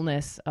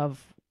fullness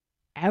of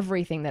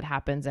everything that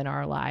happens in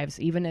our lives,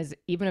 even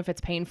if it's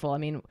painful. I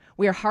mean,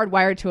 we are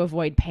hardwired to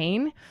avoid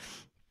pain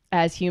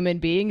as human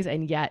beings,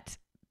 and yet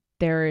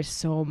there is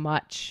so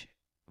much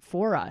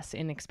for us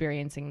in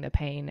experiencing the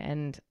pain.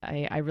 And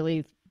I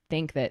really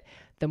think that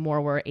the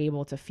more we're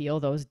able to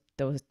feel those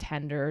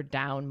tender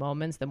down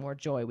moments, the more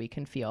joy we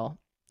can feel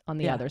on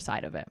the other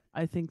side of it.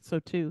 I think so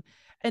too.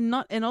 And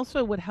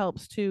also what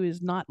helps too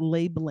is not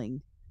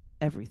labeling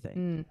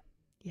everything.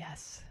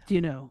 Yes.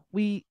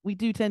 We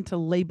do tend to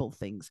label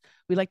things.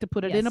 We like to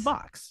put it in a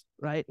box,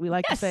 right? We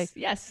like to say,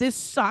 this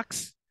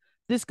sucks.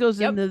 This goes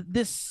in the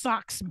this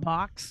sucks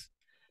box.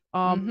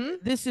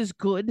 This is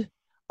good.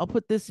 I'll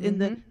put this in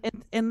the, Mm-hmm.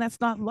 and that's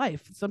not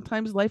life.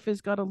 Sometimes life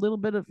has got a little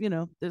bit of,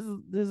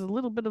 there's a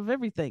little bit of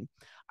everything.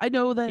 I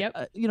know that,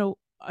 Yep.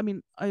 I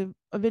mean, I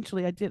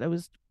eventually I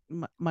was,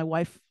 my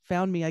wife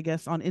found me, I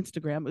guess, on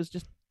Instagram. It was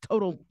just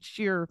total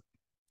sheer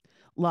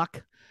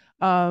luck.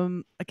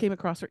 I came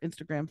across her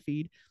Instagram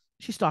feed.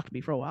 She stalked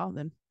me for a while,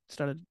 then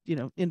started,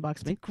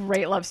 inbox me,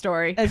 Great love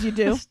story. as you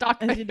do, Stock.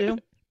 as you do.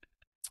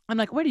 I'm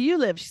like, where do you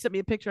live? She sent me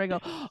a picture. I go,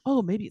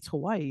 oh, maybe it's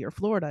Hawaii or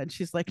Florida. And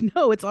she's like,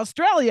 no, it's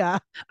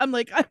Australia. I'm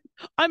like,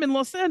 I'm in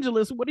Los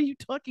Angeles. What are you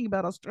talking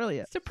about,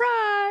 Australia?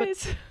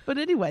 Surprise. But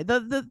anyway,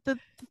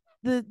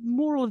 the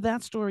moral of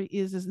that story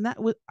is that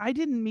I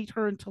didn't meet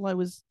her until I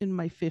was in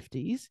my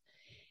 50s.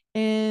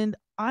 And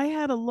I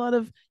had a lot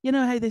of,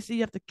 how they say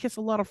you have to kiss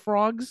a lot of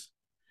frogs?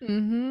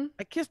 Mm-hmm.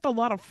 I kissed a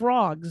lot of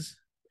frogs.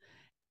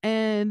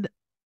 And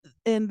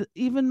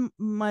even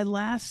my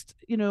last,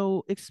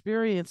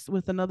 experience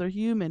with another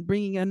human,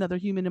 bringing another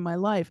human in my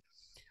life,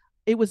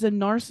 it was a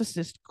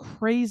narcissist,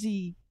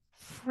 crazy,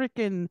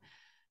 freaking.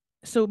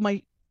 So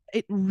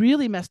it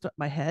really messed up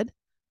my head.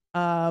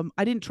 I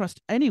didn't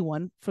trust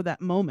anyone for that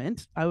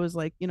moment. I was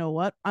like, you know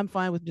what? I'm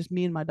fine with just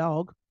me and my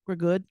dog. We're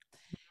good.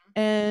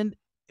 And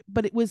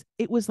but it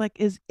was like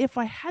as if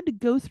I had to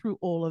go through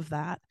all of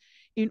that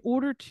in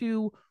order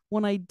to,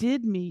 when I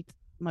did meet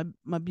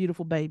my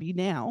beautiful baby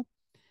now,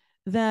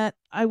 that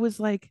I was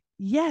like,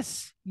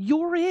 yes,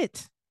 you're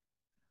it.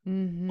 All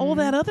Mm-hmm.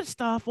 that other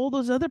stuff, all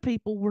those other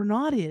people were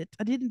not it.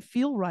 I didn't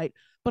feel right,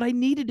 but I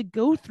needed to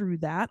go through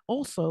that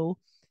also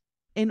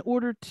in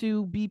order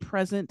to be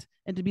present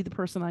and to be the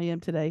person I am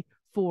today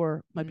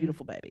for my Mm.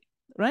 beautiful baby.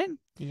 Right.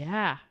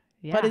 Yeah.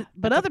 But Yeah.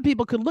 but That's a other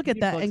people could look at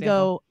that beautiful and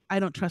example. go, I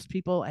don't trust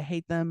people. I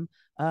hate them.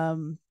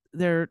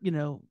 They're,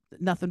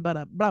 nothing but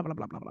a blah, blah,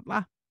 blah, blah, blah,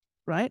 blah.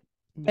 Right.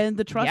 And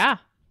the trust, Yeah.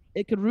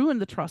 it could ruin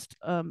the trust.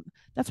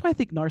 That's why I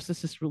think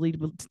narcissists really,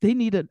 they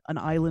need an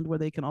island where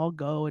they can all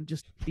go and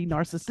just be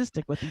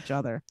narcissistic with each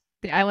other.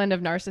 The island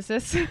of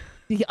Narcissus.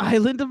 The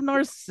island of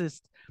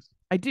narcissists.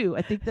 I do.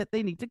 I think that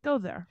they need to go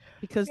there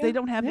because they Yeah.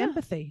 don't have Yeah.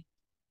 empathy.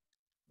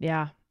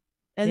 Yeah.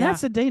 And Yeah.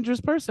 that's a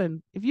dangerous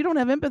person. If you don't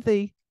have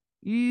empathy,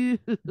 you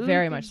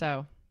Very much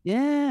so.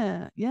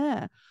 yeah,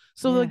 yeah.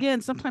 So Yeah.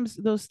 again, sometimes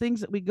those things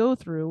that we go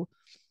through,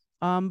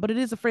 but it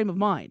is a frame of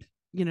mind,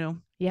 because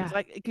Yeah.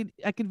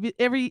 I could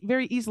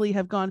very easily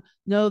have gone,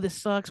 no, this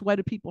sucks. Why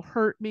do people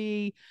hurt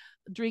me?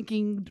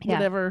 Drinking, Yeah.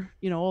 whatever,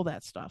 all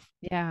that stuff.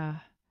 Yeah.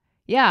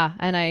 Yeah.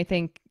 And I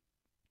think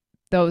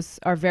those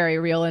are very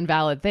real and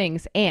valid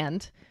things.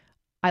 And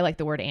I like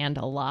the word "and"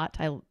 a lot.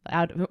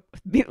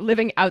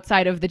 Living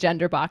outside of the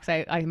gender box.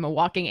 I'm a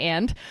walking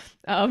and,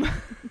 um,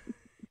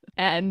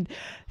 and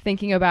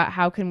thinking about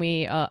how can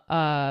we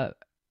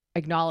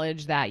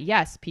acknowledge that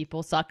yes,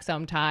 people suck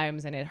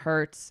sometimes and it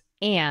hurts,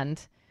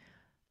 and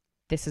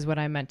this is what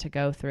I meant to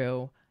go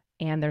through,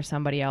 and there's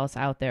somebody else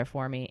out there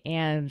for me,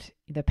 and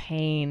the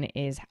pain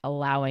is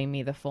allowing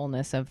me the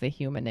fullness of the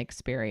human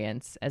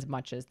experience as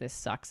much as this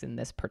sucks in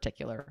this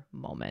particular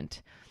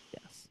moment.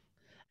 Yes.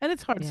 And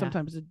it's hard Yeah.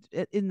 sometimes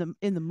in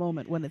the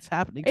moment when it's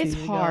happening to It's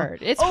you to go,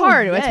 hard. It's oh,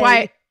 hard. That's why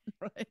yay.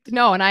 Right.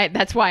 no, and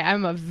that's why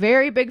I'm a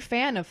very big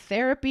fan of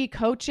therapy,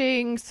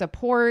 coaching,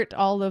 support,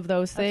 all of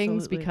those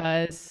things, Absolutely.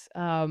 because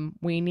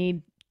we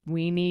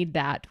need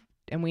that,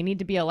 and we need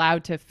to be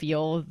allowed to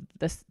feel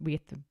this. We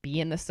have to be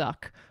in the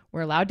suck.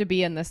 We're allowed to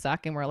be in the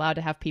suck, and we're allowed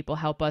to have people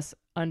help us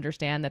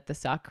understand that the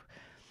suck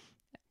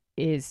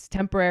is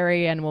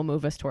temporary and will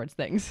move us towards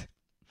things.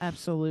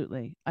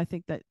 Absolutely. I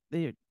think that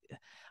they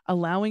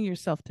allowing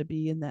yourself to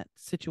be in that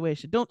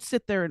situation. Don't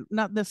sit there and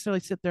not necessarily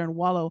sit there and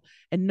wallow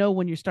and know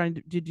when you're starting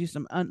to do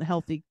some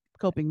unhealthy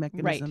coping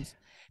mechanisms. Right.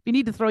 If you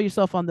need to throw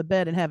yourself on the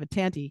bed and have a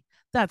tanty,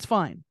 that's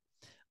fine.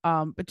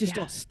 But just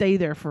Yeah. don't stay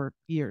there for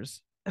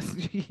years.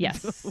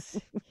 Yes.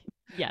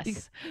 Yes.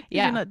 Because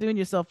Yeah. you're not doing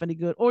yourself any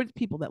good, or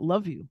people that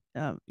love you,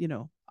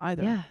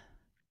 either. Yeah.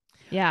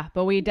 Yeah,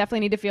 but we definitely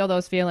need to feel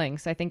those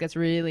feelings. I think it's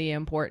really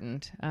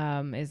important,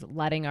 is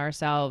letting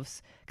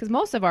ourselves, because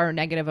most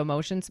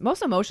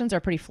emotions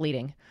are pretty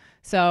fleeting.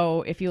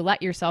 So if you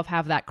let yourself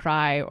have that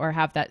cry or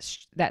have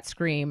that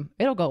scream,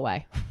 it'll go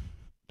away.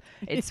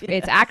 It's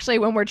actually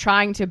when we're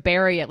trying to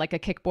bury it like a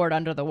kickboard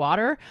under the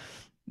water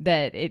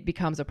that it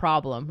becomes a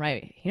problem,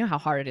 right? You know how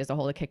hard it is to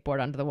hold a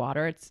kickboard under the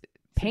water. It's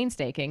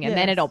painstaking, and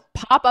then Yes. it'll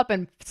pop up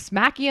and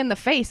smack you in the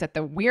face at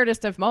the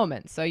weirdest of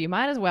moments. So you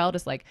might as well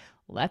just like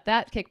let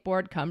that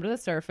kickboard come to the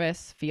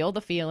surface, feel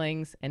the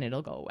feelings, and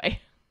it'll go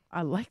away.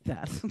 I like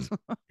that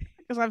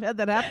because I've had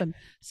that happen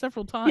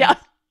several times. Yeah.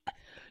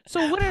 So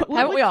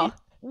Haven't we all?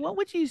 what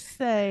would you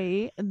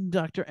say,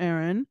 Dr.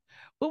 Erin?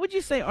 What would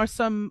you say are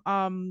some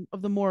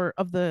of the more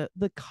of the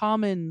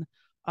common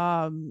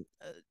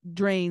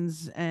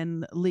drains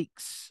and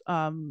leaks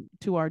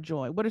to our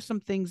joy? What are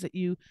some things that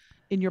you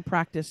in your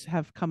practice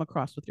have come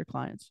across with your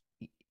clients?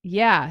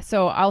 Yeah.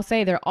 So I'll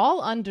say they're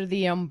all under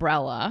the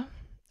umbrella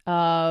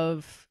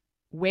of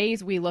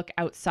ways we look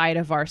outside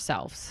of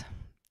ourselves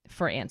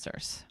for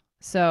answers.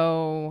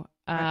 So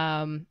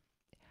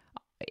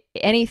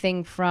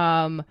anything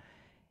from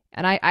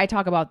And I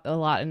talk about a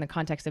lot in the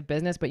context of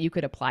business, but you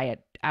could apply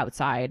it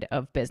outside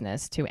of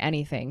business to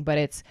anything. But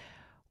it's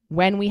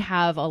when we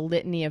have a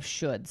litany of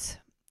shoulds,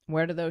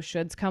 where do those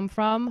shoulds come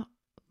from?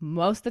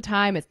 Most of the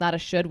time, it's not a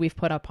should we've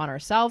put upon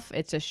ourselves.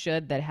 It's a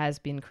should that has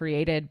been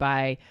created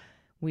by,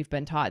 we've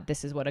been taught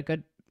this is what a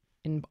good,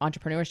 in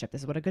entrepreneurship,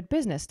 this is what a good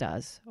business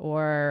does.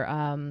 Or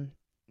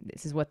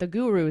this is what the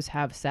gurus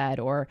have said.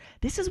 Or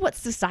this is what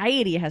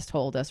society has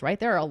told us, right?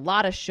 There are a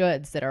lot of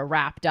shoulds that are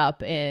wrapped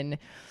up in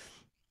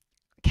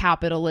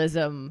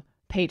capitalism,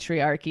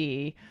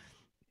 patriarchy,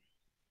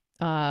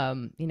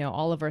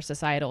 all of our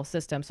societal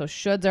systems. So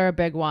shoulds are a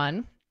big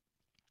one.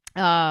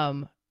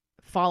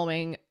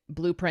 Following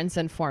blueprints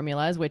and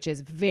formulas, which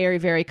is very,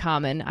 very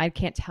common. I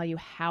can't tell you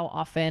how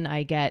often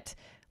I get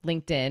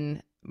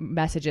LinkedIn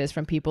messages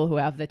from people who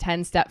have the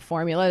 10-step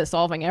formula to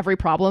solving every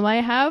problem I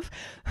have.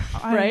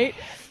 Right?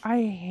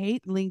 I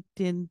hate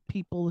LinkedIn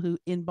people who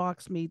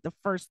inbox me the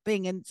first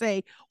thing and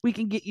say, we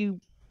can get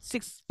you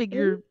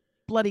 6-figure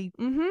bloody.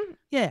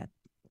 Yeah.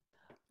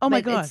 Oh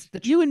my gosh.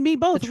 You and me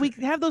both. We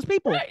have those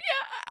people. Right,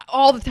 yeah.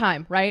 All the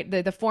time, right?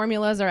 The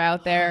formulas are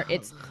out there.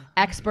 It's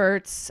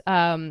experts.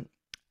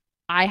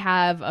 I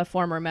have a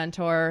former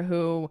mentor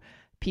who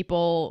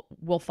people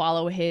will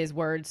follow his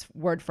words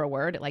word for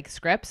word, like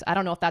scripts. I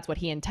don't know if that's what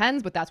he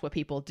intends, but that's what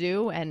people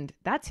do. And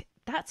that's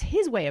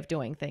his way of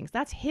doing things.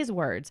 That's his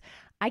words.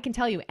 I can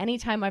tell you,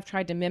 anytime I've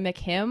tried to mimic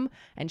him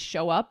and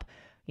show up,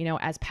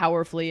 as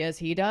powerfully as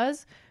he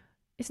does,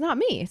 it's not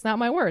me. It's not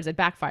my words. It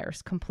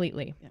backfires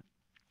completely.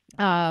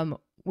 Yeah.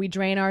 We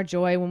drain our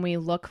joy when we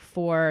look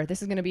for,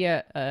 this is going to be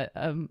a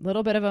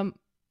little bit of a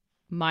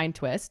mind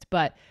twist,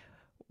 but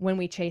when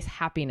we chase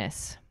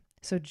happiness.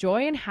 So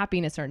joy and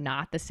happiness are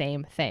not the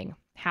same thing.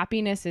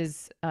 Happiness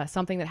is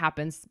something that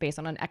happens based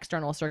on an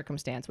external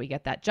circumstance. We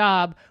get that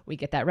job, we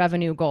get that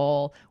revenue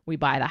goal, we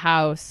buy the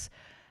house,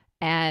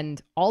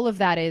 and all of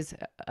that is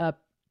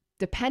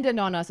dependent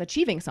on us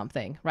achieving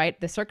something, right?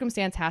 The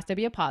circumstance has to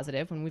be a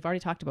positive. When we've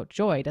already talked about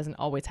joy, it doesn't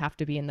always have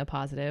to be in the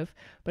positive,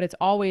 but it's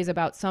always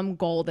about some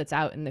goal that's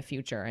out in the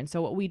future. And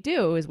so what we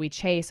do is we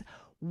chase,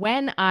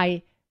 when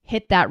I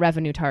hit that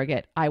revenue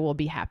target, I will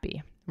be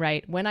happy.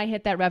 Right? When I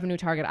hit that revenue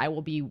target, I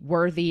will be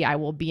worthy. I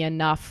will be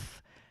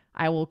enough.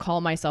 I will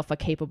call myself a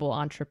capable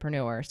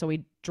entrepreneur. So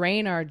we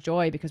drain our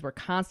joy because we're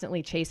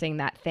constantly chasing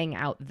that thing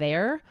out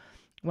there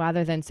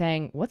rather than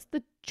saying, what's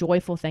the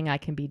joyful thing I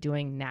can be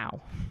doing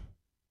now?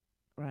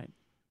 Right.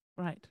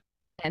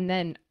 And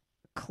then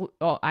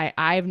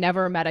I've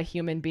never met a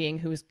human being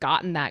who's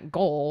gotten that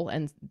goal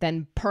and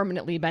then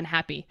permanently been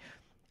happy.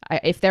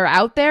 If they're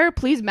out there,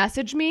 please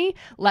message me.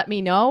 Let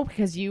me know,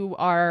 because you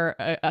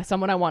are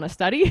someone I want to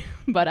study.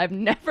 But I've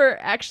never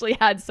actually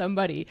had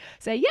somebody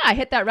say, yeah, I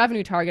hit that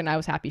revenue target and I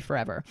was happy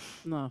forever.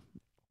 No,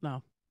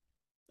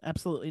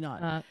 absolutely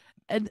not.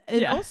 And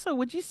also,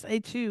 would you say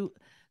too,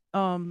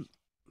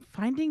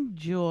 finding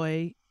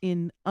joy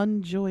in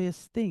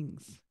unjoyous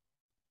things?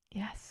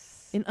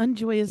 Yes. In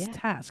unjoyous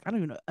tasks. I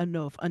don't even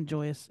know if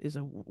unjoyous is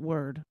a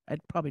word.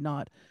 I'd probably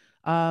not.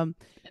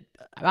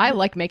 I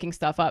like making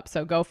stuff up,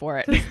 so go for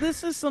it.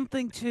 This is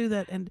something too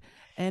that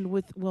and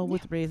with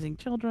raising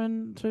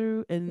children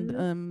too,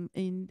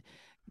 and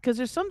because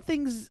there's some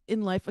things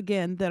in life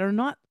again that are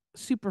not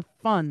super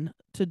fun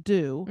to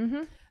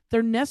do.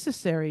 They're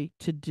necessary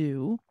to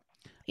do.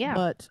 Yeah.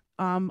 But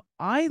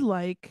I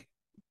like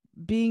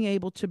being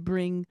able to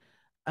bring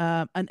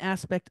an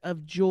aspect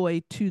of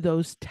joy to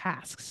those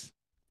tasks,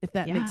 if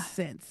that makes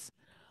sense.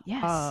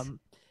 Yes.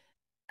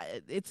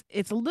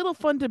 It's a little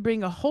fun to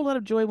bring a whole lot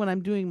of joy when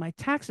I'm doing my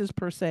taxes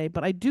per se,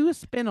 but I do a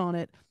spin on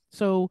it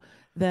so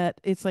that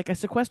it's like I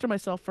sequester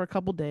myself for a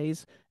couple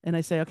days and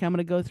I say, okay, I'm going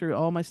to go through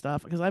all my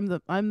stuff, because I'm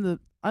the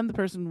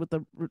person with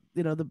the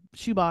the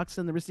shoebox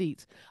and the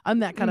receipts. I'm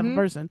that kind of a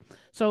person.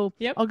 So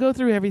I'll go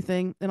through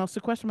everything and I'll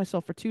sequester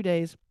myself for 2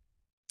 days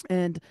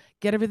and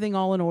get everything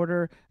all in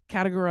order,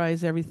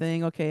 categorize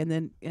everything, okay, and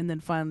then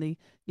finally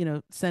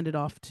send it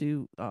off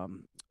to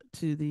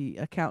the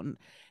accountant.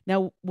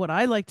 Now, what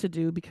I like to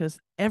do, because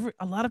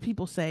a lot of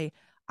people say,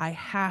 I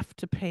have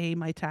to pay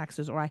my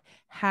taxes or I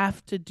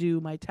have to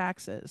do my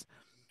taxes.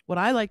 What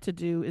I like to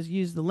do is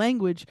use the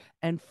language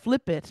and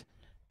flip it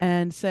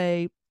and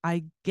say,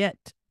 I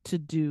get to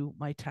do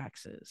my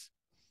taxes.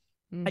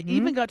 I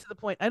even got to the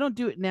point, I don't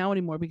do it now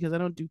anymore because I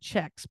don't do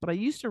checks, but I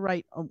used to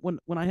write,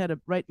 when I had to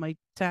write my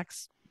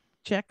tax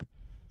check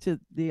to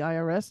the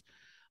IRS,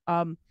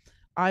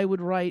 I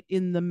would write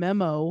in the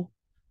memo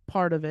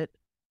part of it,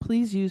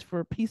 please use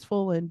for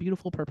peaceful and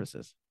beautiful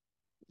purposes.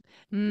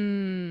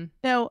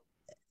 Now,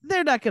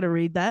 they're not going to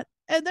read that,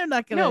 and they're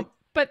not going to. No,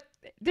 but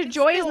the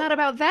joy is not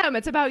about them.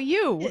 It's about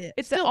you.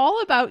 It's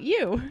all about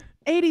you.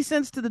 80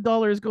 cents to the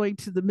dollar is going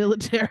to the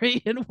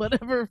military and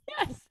whatever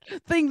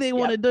thing they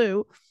want to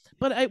do.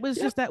 But it was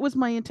just, that was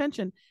my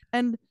intention.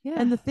 And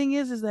the thing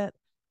is that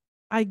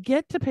I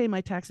get to pay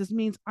my taxes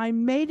means I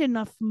made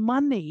enough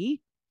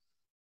money.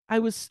 I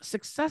was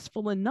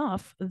successful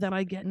enough that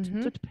I get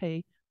to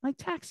pay my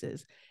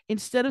taxes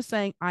instead of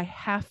saying I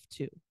have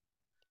to.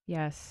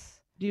 Yes.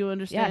 Do you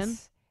understand?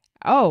 Yes.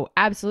 Oh,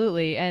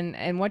 absolutely.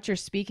 And what you're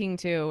speaking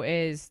to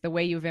is the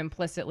way you've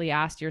implicitly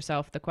asked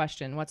yourself the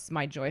question, what's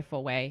my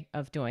joyful way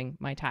of doing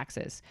my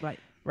taxes? Right.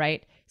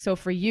 Right? So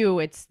for you,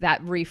 it's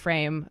that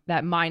reframe,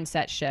 that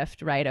mindset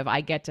shift, right? Of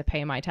I get to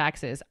pay my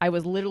taxes. I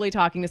was literally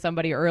talking to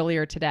somebody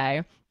earlier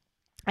today.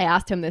 I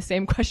asked him the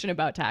same question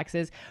about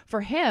taxes.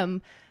 For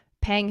him,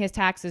 paying his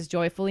taxes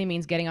joyfully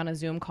means getting on a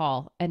Zoom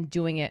call and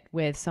doing it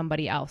with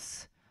somebody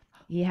else.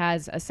 He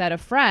has a set of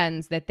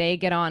friends that they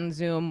get on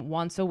Zoom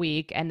once a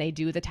week and they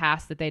do the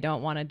tasks that they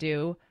don't want to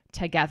do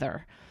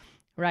together.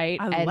 Right.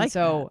 I And like that.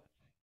 so,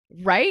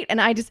 right. And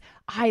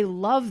I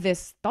love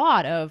this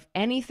thought of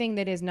anything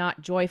that is not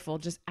joyful,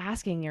 just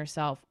asking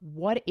yourself,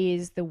 what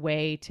is the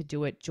way to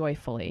do it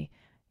joyfully?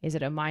 Is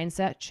it a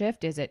mindset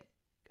shift? Is it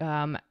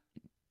um,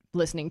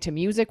 listening to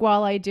music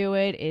while I do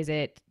it? Is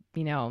it,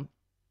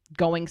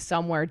 going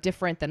somewhere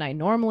different than I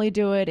normally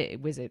do it?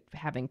 Was it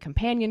having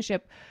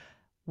companionship?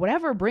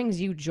 Whatever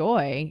brings you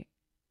joy,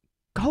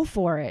 go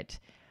for it.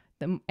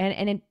 And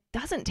it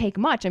doesn't take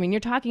much. I mean, you're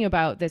talking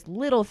about this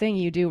little thing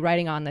you do,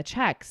 writing on the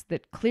checks,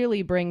 that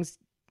clearly brings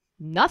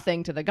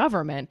nothing to the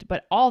government,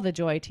 but all the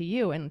joy to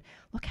you. And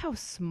look how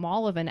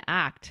small of an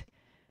act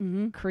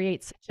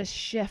creates such a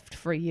shift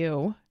for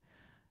you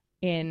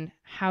in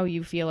how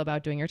you feel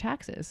about doing your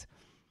taxes.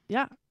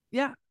 Yeah.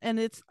 Yeah. And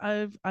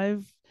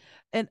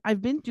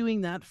I've been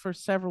doing that for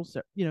several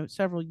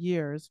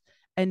years,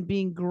 and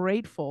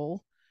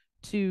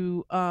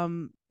to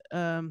um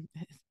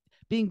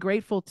being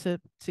grateful to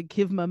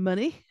give my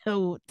money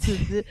to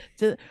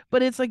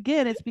but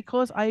it's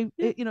because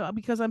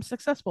because I'm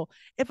successful.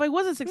 If I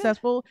wasn't Yeah.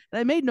 successful and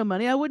I made no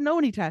money, I wouldn't owe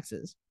any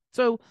taxes.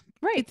 So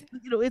Right.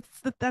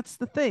 that's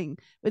the thing.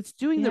 It's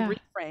doing the Yeah.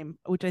 reframe,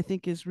 which I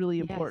think is really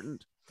Yes.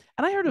 important.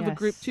 And I heard of a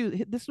group Yes.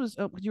 too. This was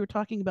you were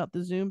talking about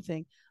the Zoom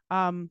thing.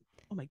 Oh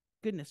my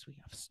goodness,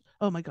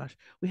 oh my gosh,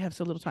 we have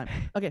so little time.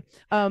 Okay.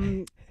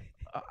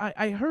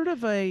 I heard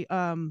of a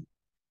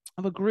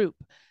group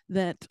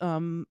that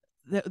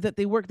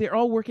they're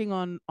all working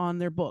on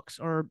their books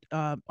or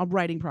on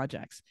writing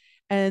projects,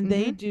 and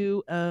they Mm-hmm.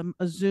 do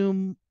a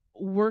Zoom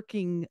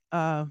working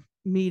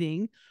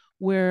meeting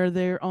where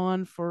they're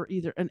on for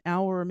either an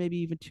hour or maybe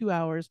even 2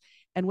 hours.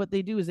 And what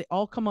they do is they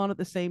all come on at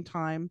the same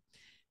time.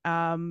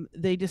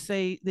 They just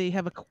say they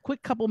have a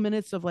quick couple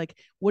minutes of like,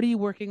 what are you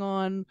working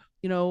on?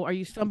 Are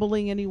you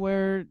stumbling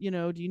anywhere? Do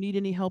you need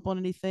any help on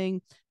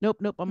anything? Nope,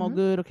 I'm all Mm-hmm.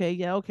 good. Okay,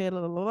 yeah, okay, blah,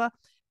 blah, blah.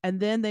 And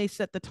then they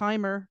set the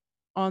timer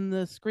on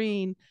the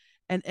screen,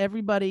 and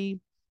everybody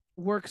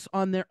works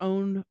on their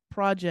own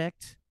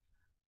project.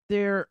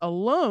 They're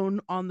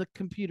alone on the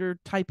computer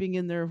typing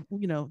in their,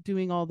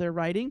 doing all their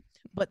writing,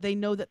 but they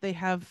know that they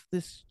have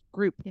this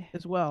group Yeah.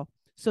 as well.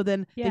 So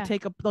then Yeah. they'll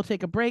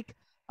take a break.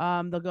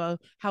 They'll go,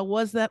 how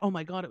was that? Oh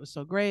my God, it was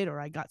so great. Or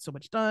I got so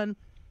much done.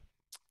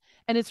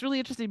 And it's really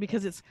interesting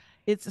because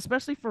it's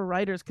especially for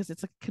writers, because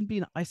it can be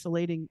an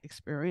isolating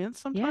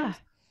experience Yeah.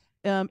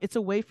 sometimes. It's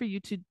a way for you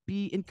to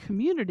be in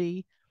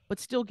community, but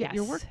still get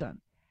your Yes. work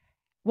done.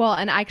 Well,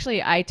 and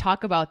actually, I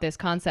talk about this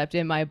concept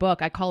in my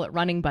book. I call it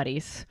running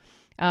buddies,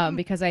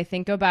 because I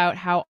think about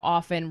how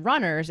often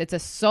runners, it's a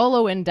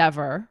solo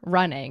endeavor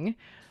running,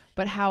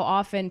 but how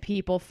often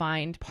people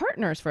find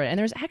partners for it. And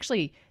there's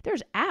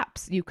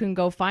apps you can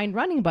go find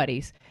running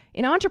buddies.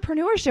 In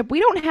entrepreneurship,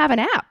 we don't have an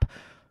app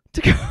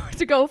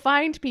to go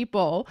find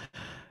people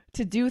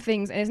to do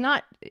things. And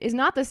it's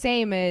not the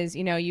same as,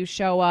 you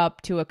show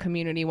up to a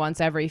community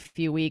once every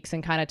few weeks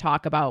and kind of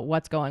talk about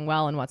what's going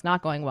well and what's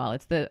not going well.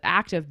 It's the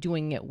act of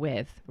doing it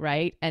with,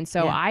 right? And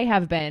so Yeah. I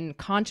have been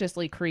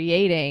consciously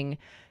creating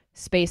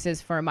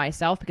spaces for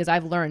myself because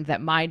I've learned that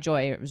my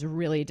joy is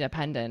really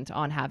dependent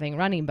on having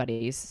running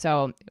buddies.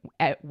 So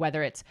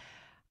whether it's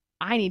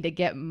I need to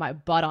get my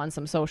butt on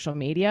some social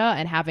media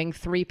and having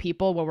 3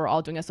 people where we're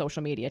all doing a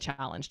social media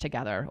challenge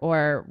together.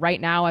 Or right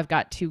now, I've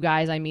got 2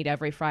 guys I meet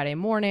every Friday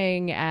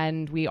morning,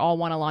 and we all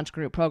want to launch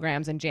group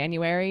programs in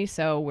January.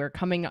 So we're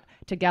coming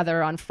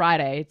together on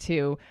Friday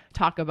to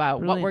talk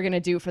about what we're going to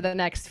do for the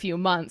next few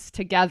months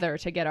together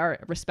to get our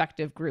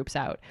respective groups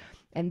out.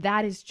 And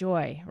that is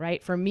joy,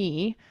 right? For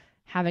me,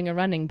 having a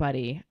running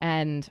buddy.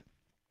 And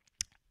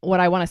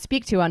what I want to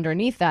speak to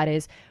underneath that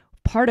is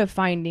part of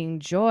finding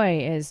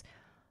joy is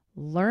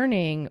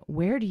learning,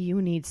 where do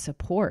you need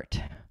support?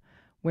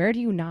 Where do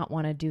you not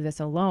want to do this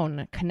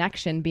alone?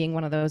 Connection being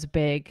one of those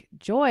big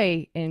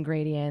joy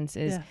ingredients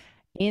is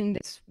in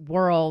this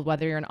world,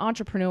 whether you're an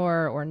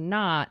entrepreneur or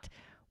not,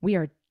 we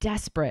are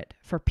desperate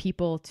for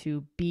people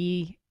to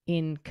be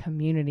in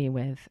community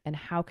with. And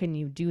how can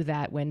you do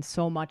that when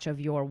so much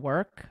of your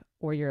work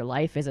or your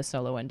life is a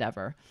solo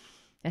endeavor?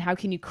 And how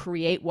can you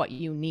create what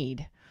you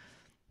need?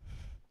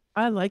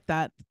 I like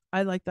that.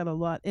 I like that a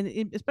lot. And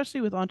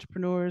especially with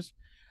entrepreneurs,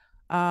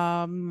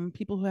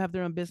 people who have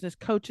their own business,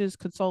 coaches,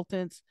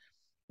 consultants.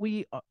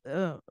 We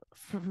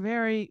for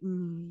very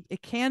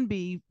it can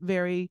be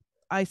very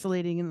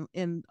isolating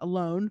and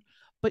alone,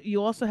 but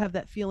you also have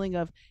that feeling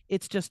of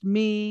it's just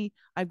me.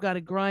 I've got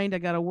to grind. I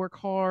got to work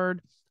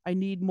hard. I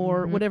need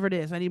more, Mm-hmm. whatever it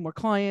is. I need more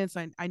clients.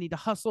 I need to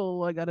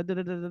hustle. I got to da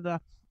da da da da.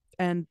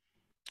 And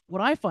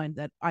what I find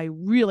that I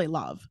really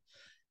love,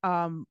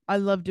 I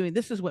love doing,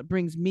 this is what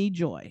brings me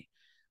joy,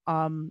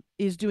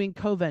 is doing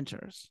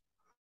co-ventures.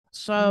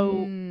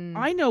 So Mm,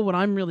 I know what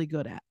I'm really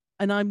good at,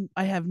 and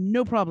I have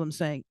no problem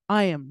saying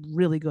I am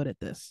really good at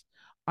this.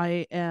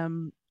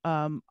 I'm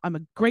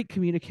a great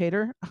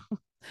communicator.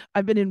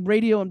 I've been in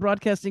radio and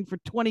broadcasting for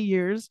 20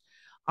 years.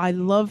 I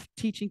love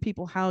teaching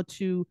people how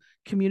to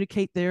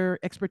communicate their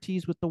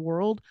expertise with the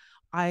world.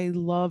 I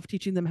love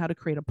teaching them how to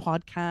create a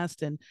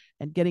podcast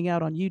and getting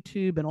out on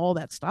YouTube and all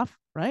that stuff,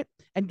 right?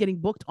 And getting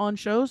booked on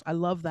shows. I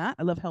love that.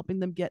 I love helping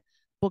them get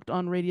booked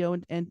on radio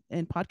and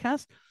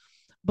podcasts.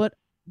 But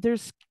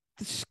there's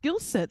skill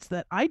sets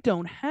that I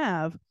don't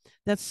have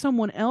that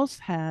someone else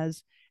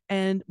has,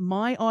 and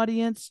my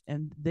audience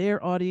and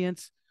their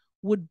audience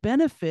would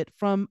benefit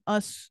from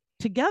us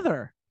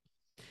together.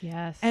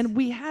 yes. And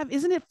we have,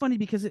 isn't it funny,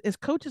 because as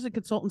coaches and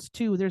consultants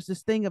too, there's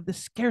this thing of the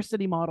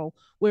scarcity model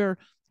where,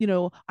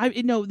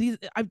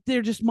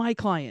 they're just my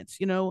clients.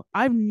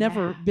 I've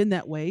never Yeah. been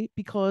that way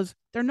because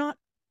they're not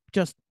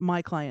just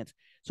my clients.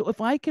 So if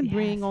I can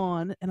bring Yes.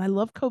 on, and I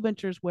love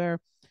co-ventures where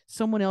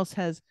someone else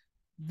has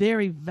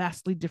very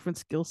vastly different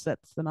skill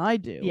sets than I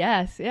do,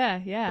 Yes.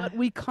 Yeah. Yeah. but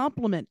we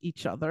complement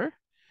each other.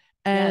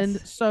 And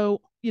Yes.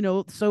 so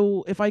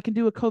if I can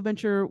do a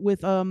co-venture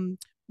with a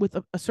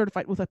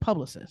certified, with a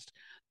publicist,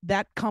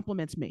 that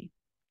complements me.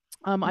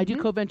 I do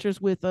Mm-hmm. co-ventures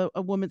with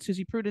a woman,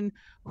 Susie Pruden,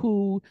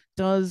 who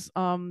does,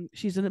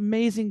 she's an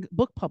amazing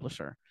book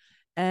publisher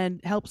and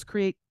helps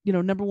create,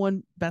 number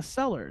one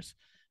bestsellers.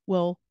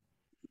 Well,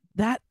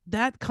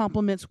 that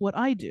complements what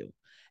I do.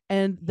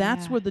 And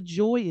that's Yeah. where the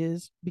joy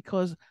is,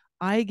 because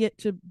I get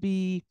to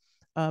be,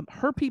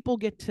 her people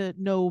get to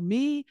know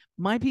me,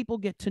 my people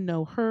get to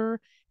know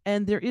her,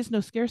 and there is no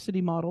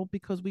scarcity model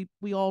because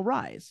we all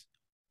rise.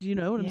 Do you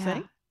know what I'm Yeah.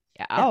 saying? Yeah.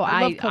 Yeah, Oh,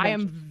 I love I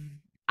co-ventures. am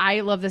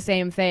I love the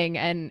same thing,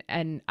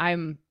 and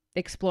I'm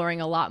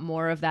exploring a lot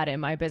more of that in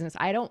my business.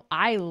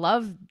 I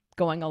love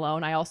going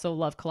alone. I also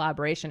love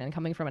collaboration, and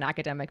coming from an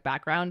academic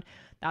background,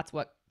 that's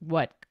what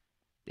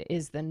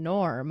is the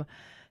norm.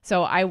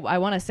 So I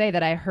want to say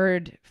that I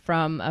heard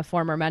from a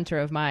former mentor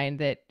of mine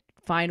that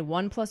find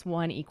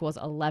 1+1 =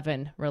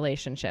 11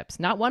 relationships,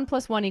 not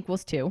 1+1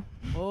 = 2.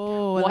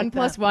 Oh, I One like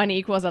plus that. one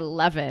equals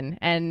 11.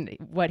 And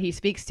what he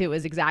speaks to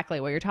is exactly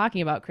what you're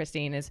talking about,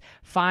 Christine, is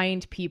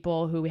find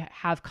people who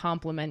have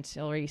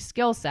complementary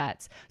skill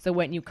sets. So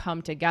when you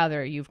come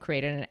together, you've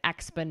created an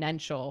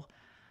exponential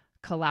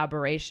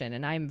collaboration.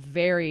 And I'm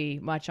very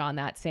much on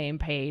that same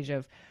page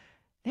of,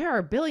 there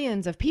are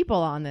billions of people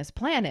on this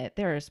planet.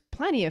 There's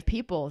plenty of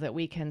people that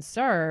we can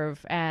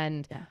serve.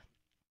 And, Yeah.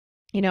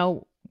 you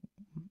know,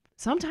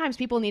 sometimes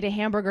people need a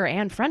hamburger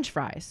and French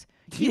fries.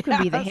 You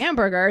can be the Yes.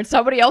 hamburger and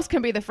somebody else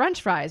can be the French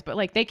fries, but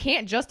like they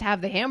can't just have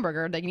the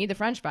hamburger. They need the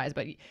French fries,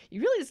 but you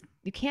really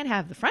you can't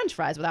have the French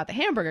fries without the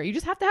hamburger. You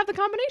just have to have the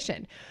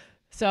combination.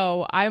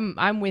 So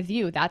I'm with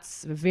you.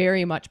 That's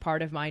very much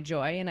part of my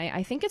joy, and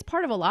I think it's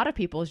part of a lot of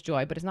people's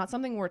joy, but it's not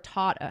something we're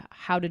taught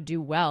how to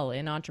do well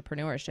in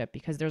entrepreneurship,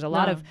 because there's a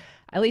lot No. of,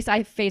 at least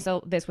I face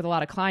this with a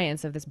lot of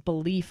clients, of this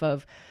belief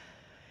of,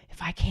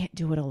 if I can't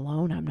do it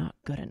alone, I'm not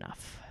good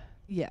enough.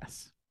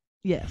 Yes.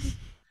 Yes.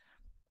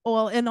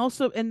 Well, and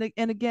also, and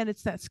again,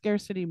 it's that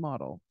scarcity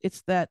model.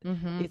 It's that,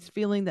 Mm-hmm. it's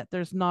feeling that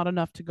there's not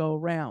enough to go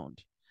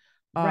around.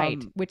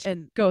 Right, which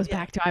And goes yeah,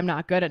 back to, I'm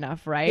not good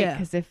enough, right? yeah,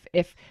 Because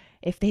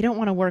if they don't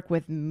want to work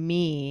with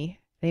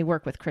me, they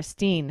work with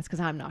Christine. It's because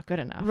I'm not good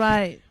enough.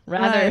 right,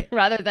 rather right.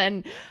 rather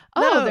than,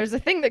 No, there's a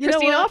thing that you know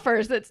Christine what?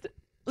 offers that's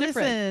different.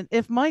 Listen,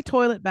 if my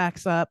toilet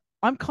backs up,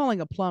 I'm calling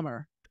a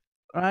plumber,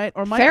 right?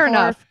 Or Fair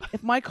enough.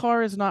 if my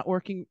car is not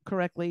working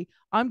correctly,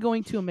 I'm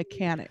going to a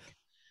mechanic.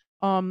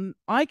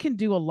 I can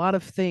do a lot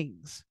of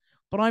things,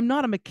 but I'm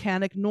not a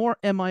mechanic, nor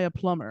am I a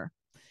plumber.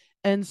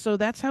 And so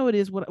that's how it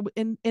is.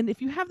 And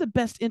if you have the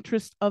best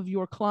interest of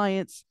your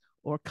clients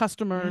or Yeah.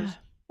 customers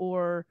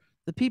or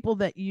the people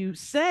that you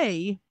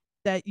say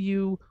that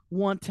you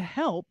want to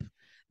help,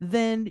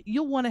 then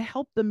you'll want to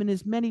help them in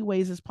as many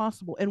ways as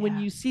possible. And when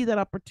Yeah. you see that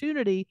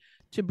opportunity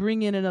to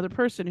bring in another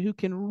person who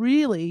can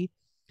really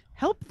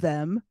help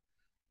them,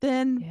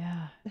 then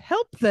Yeah.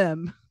 help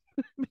them.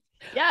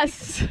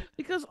 Yes.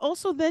 Because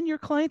also then your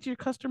clients, your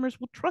customers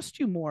will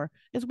trust you more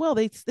as well.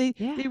 They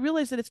Yeah. they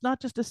realize that it's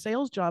not just a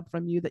sales job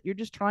from you, that you're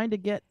just trying to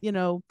get,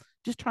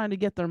 just trying to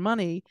get their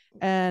money,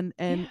 Yeah.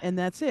 and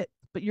that's it.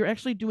 But you're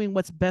actually doing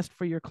what's best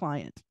for your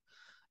client.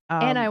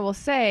 And I Um will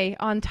say,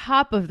 on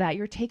top of that,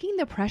 you're taking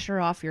the pressure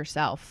off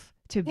yourself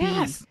to be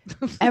yes.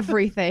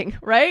 everything,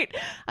 right?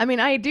 I mean,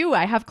 I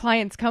have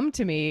clients come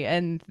to me,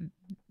 and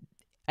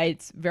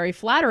it's very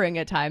flattering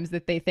at times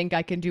that they think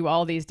I can do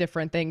all these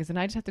different things. And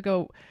I just have to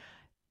go,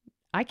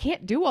 I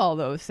can't do all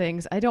those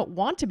things. I don't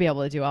want to be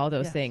able to do all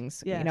those Yes.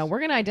 things. Yes. We're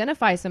going to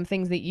identify some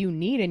things that you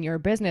need in your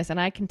business. And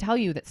I can tell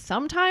you that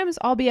sometimes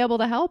I'll be able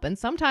to help. And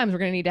sometimes we're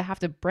going to have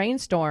to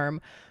brainstorm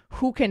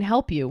who can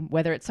help you,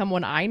 whether it's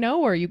someone I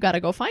know or you got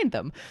to go find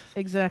them.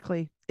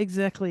 Exactly.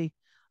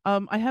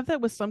 I have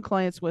that with some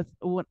clients with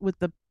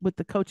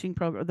the coaching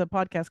program, the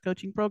podcast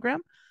coaching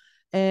program.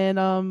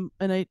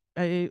 I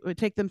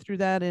take them through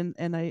that,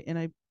 and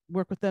I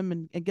work with them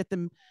and get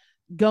them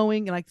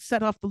going, and I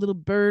set off the little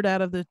bird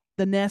out of the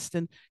nest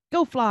and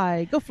go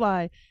fly.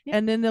 Yeah.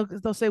 And then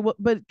they'll say, well,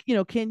 but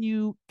can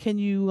you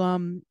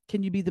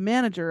be the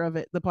manager of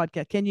it, the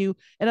podcast? Can you,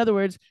 in other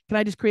words, can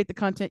I just create the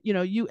content?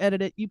 You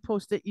edit it, you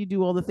post it, you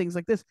do all the things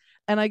like this.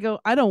 And I go,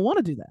 I don't want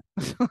to do that.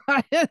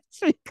 It's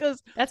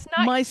because that's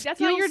not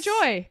your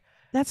joy.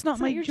 That's not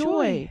my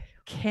joy.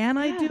 Can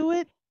I do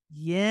it?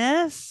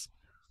 Yes.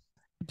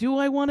 Do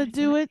I want to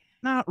do it?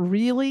 Not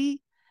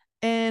really.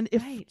 And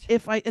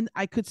if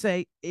I could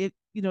say it,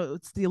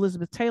 it's the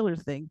Elizabeth Taylor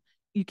thing.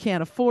 You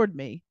can't afford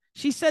me.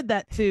 She said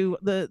that to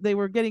they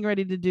were getting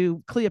ready to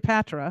do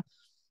Cleopatra,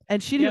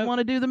 and she didn't want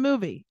to do the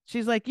movie.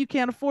 She's like, you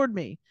can't afford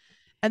me.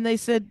 And they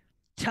said,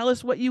 tell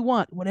us what you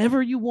want,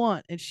 whatever you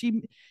want. And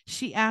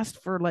she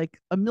asked for like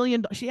 $1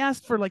 million. She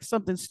asked for like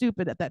something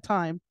stupid at that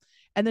time.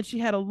 And then she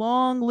had a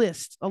long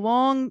list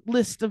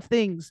of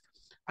things.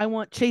 I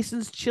want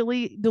Chasen's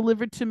chili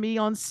delivered to me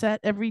on set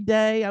every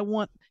day. I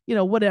want,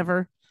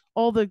 whatever,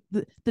 all the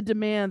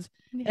demands.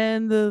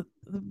 And the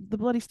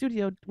bloody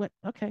studio went,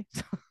 okay.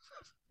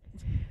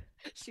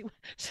 she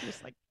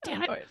was like,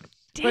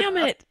 damn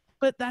it.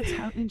 But that's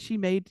how, and she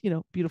made,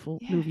 beautiful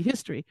movie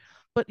history.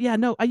 But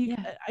I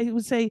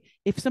would say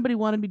if somebody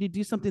wanted me to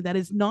do something that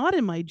is not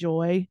in my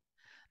joy,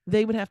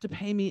 they would have to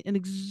pay me an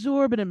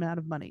exorbitant amount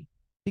of money,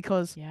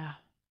 because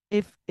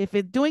if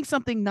it's doing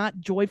something not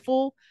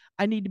joyful,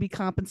 I need to be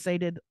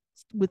compensated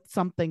with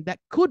something that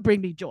could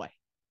bring me joy.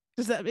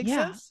 Does that make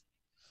sense?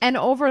 And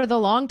over the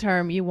long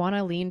term, you want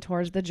to lean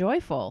towards the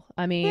joyful.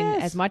 I mean,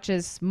 as much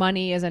as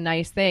money is a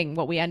nice thing,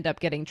 what we end up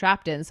getting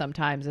trapped in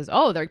sometimes is,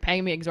 they're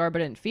paying me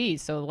exorbitant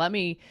fees, so let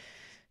me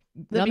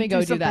go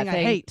do that thing.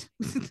 I hate.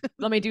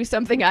 Let me do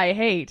something I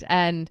hate.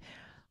 And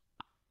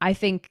I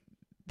think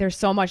there's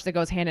so much that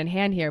goes hand in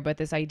hand here, but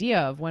this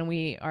idea of when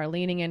we are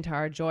leaning into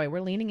our joy,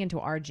 we're leaning into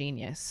our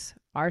genius,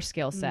 our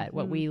skill set,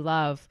 what we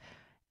love.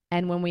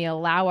 And when we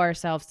allow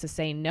ourselves to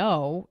say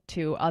no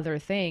to other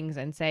things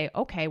and say,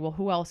 okay, well,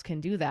 who else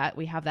can do that?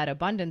 We have that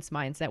abundance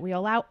mindset. We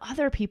allow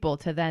other people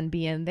to then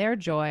be in their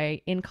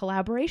joy in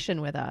collaboration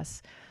with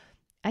us.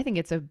 I think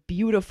it's a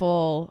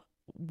beautiful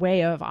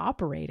way of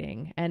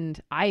operating.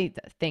 And I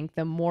think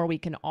the more we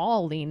can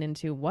all lean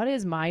into what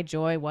is my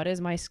joy, what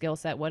is my skill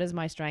set, what is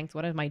my strength,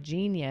 what is my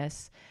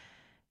genius,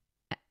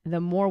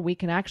 the more we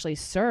can actually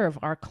serve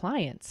our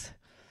clients.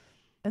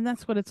 And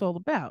that's what it's all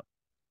about.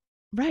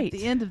 Right. At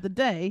the end of the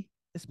day,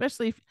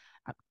 especially if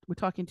we're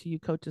talking to you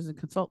coaches and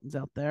consultants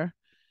out there.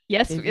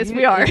 Yes,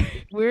 we are.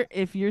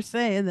 If you're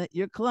saying that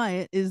your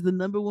client is the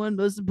number one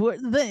most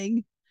important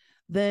thing,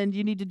 then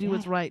you need to do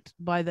what's right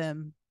by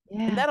them.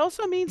 Yeah. And that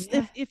also means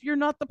if you're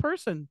not the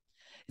person,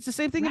 it's the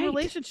same thing in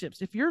relationships.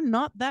 If you're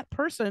not that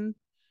person,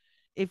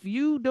 if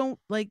you don't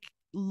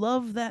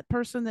love that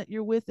person that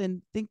you're with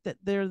and think that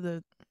they're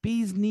the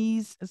bee's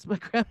knees, as my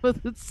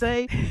grandmother would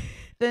say,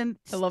 then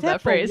I love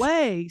that phrase.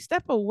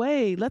 Step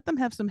away, let them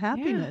have some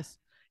happiness,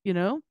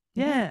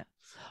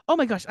 Oh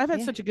my gosh, I've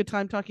had such a good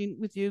time talking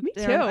with you. Me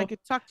Erin. too. I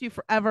could talk to you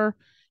forever.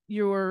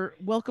 You're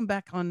welcome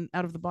back on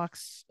Out of the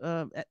Box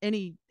at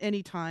any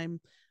time.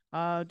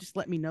 Just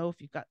let me know if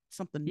you've got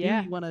something new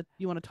you want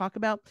to talk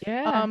about.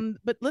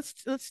 But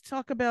let's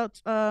talk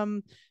about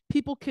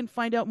people can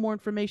find out more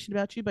information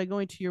about you by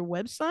going to your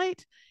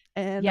website,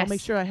 and I'll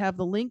make sure I have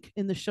the link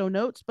in the show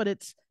notes. But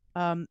it's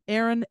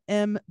Erin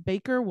M.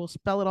 Baker. We'll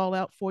spell it all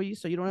out for you,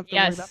 so you don't have to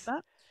worry about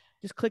that.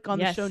 Just click on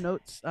the show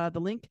notes, the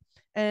link.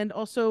 And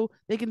also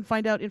they can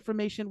find out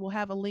information. We'll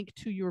have a link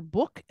to your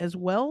book as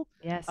well.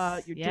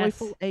 Your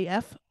Joyful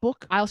AF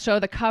book. I'll show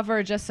the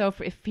cover just so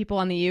if people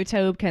on the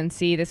YouTube can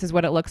see this is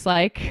what it looks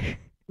like.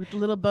 With a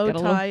little bow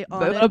tie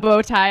on it. A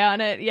bow tie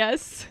on it,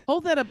 yes.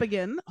 Hold that up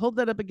again.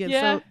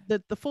 Yeah. So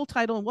the full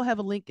title, and we'll have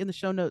a link in the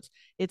show notes.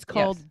 It's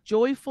called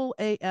Joyful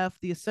AF,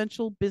 The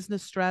Essential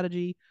Business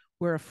Strategy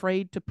We're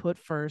Afraid to Put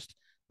First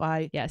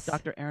by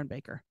Dr. Erin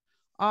Baker.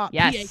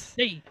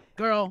 PhD,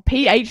 girl.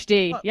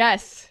 PhD,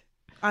 yes.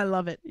 I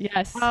love it.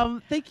 Yes.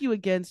 Thank you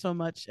again so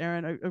much,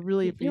 Erin. I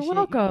really appreciate You're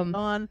welcome. you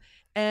on.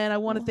 And I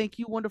want to thank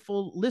you,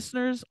 wonderful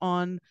listeners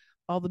on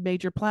all the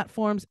major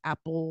platforms,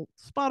 Apple,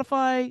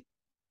 Spotify,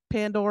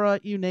 Pandora,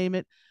 you name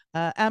it,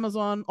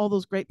 Amazon, all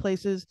those great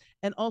places.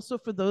 And also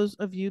for those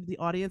of you, the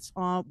audience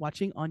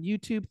watching on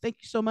YouTube, thank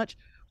you so much.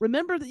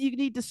 Remember that you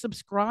need to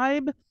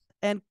subscribe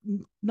and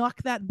click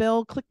that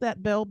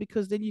bell,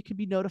 because then you can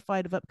be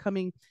notified of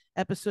upcoming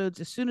episodes.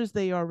 As soon as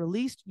they are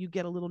released, you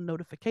get a little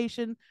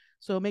notification.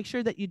 So make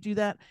sure that you do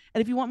that.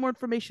 And if you want more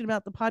information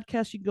about the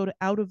podcast, you can go to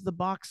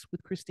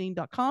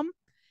outoftheboxwithchristine.com.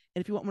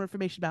 And if you want more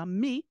information about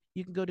me,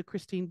 you can go to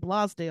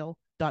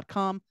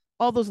christineblosdale.com.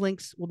 All those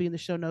links will be in the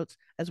show notes,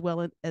 as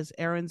well as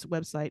Erin's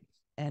website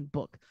and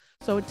book.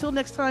 So until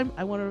next time,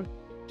 I want to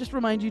just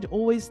remind you to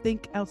always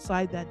think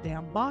outside that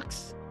damn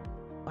box.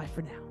 Bye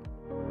for now.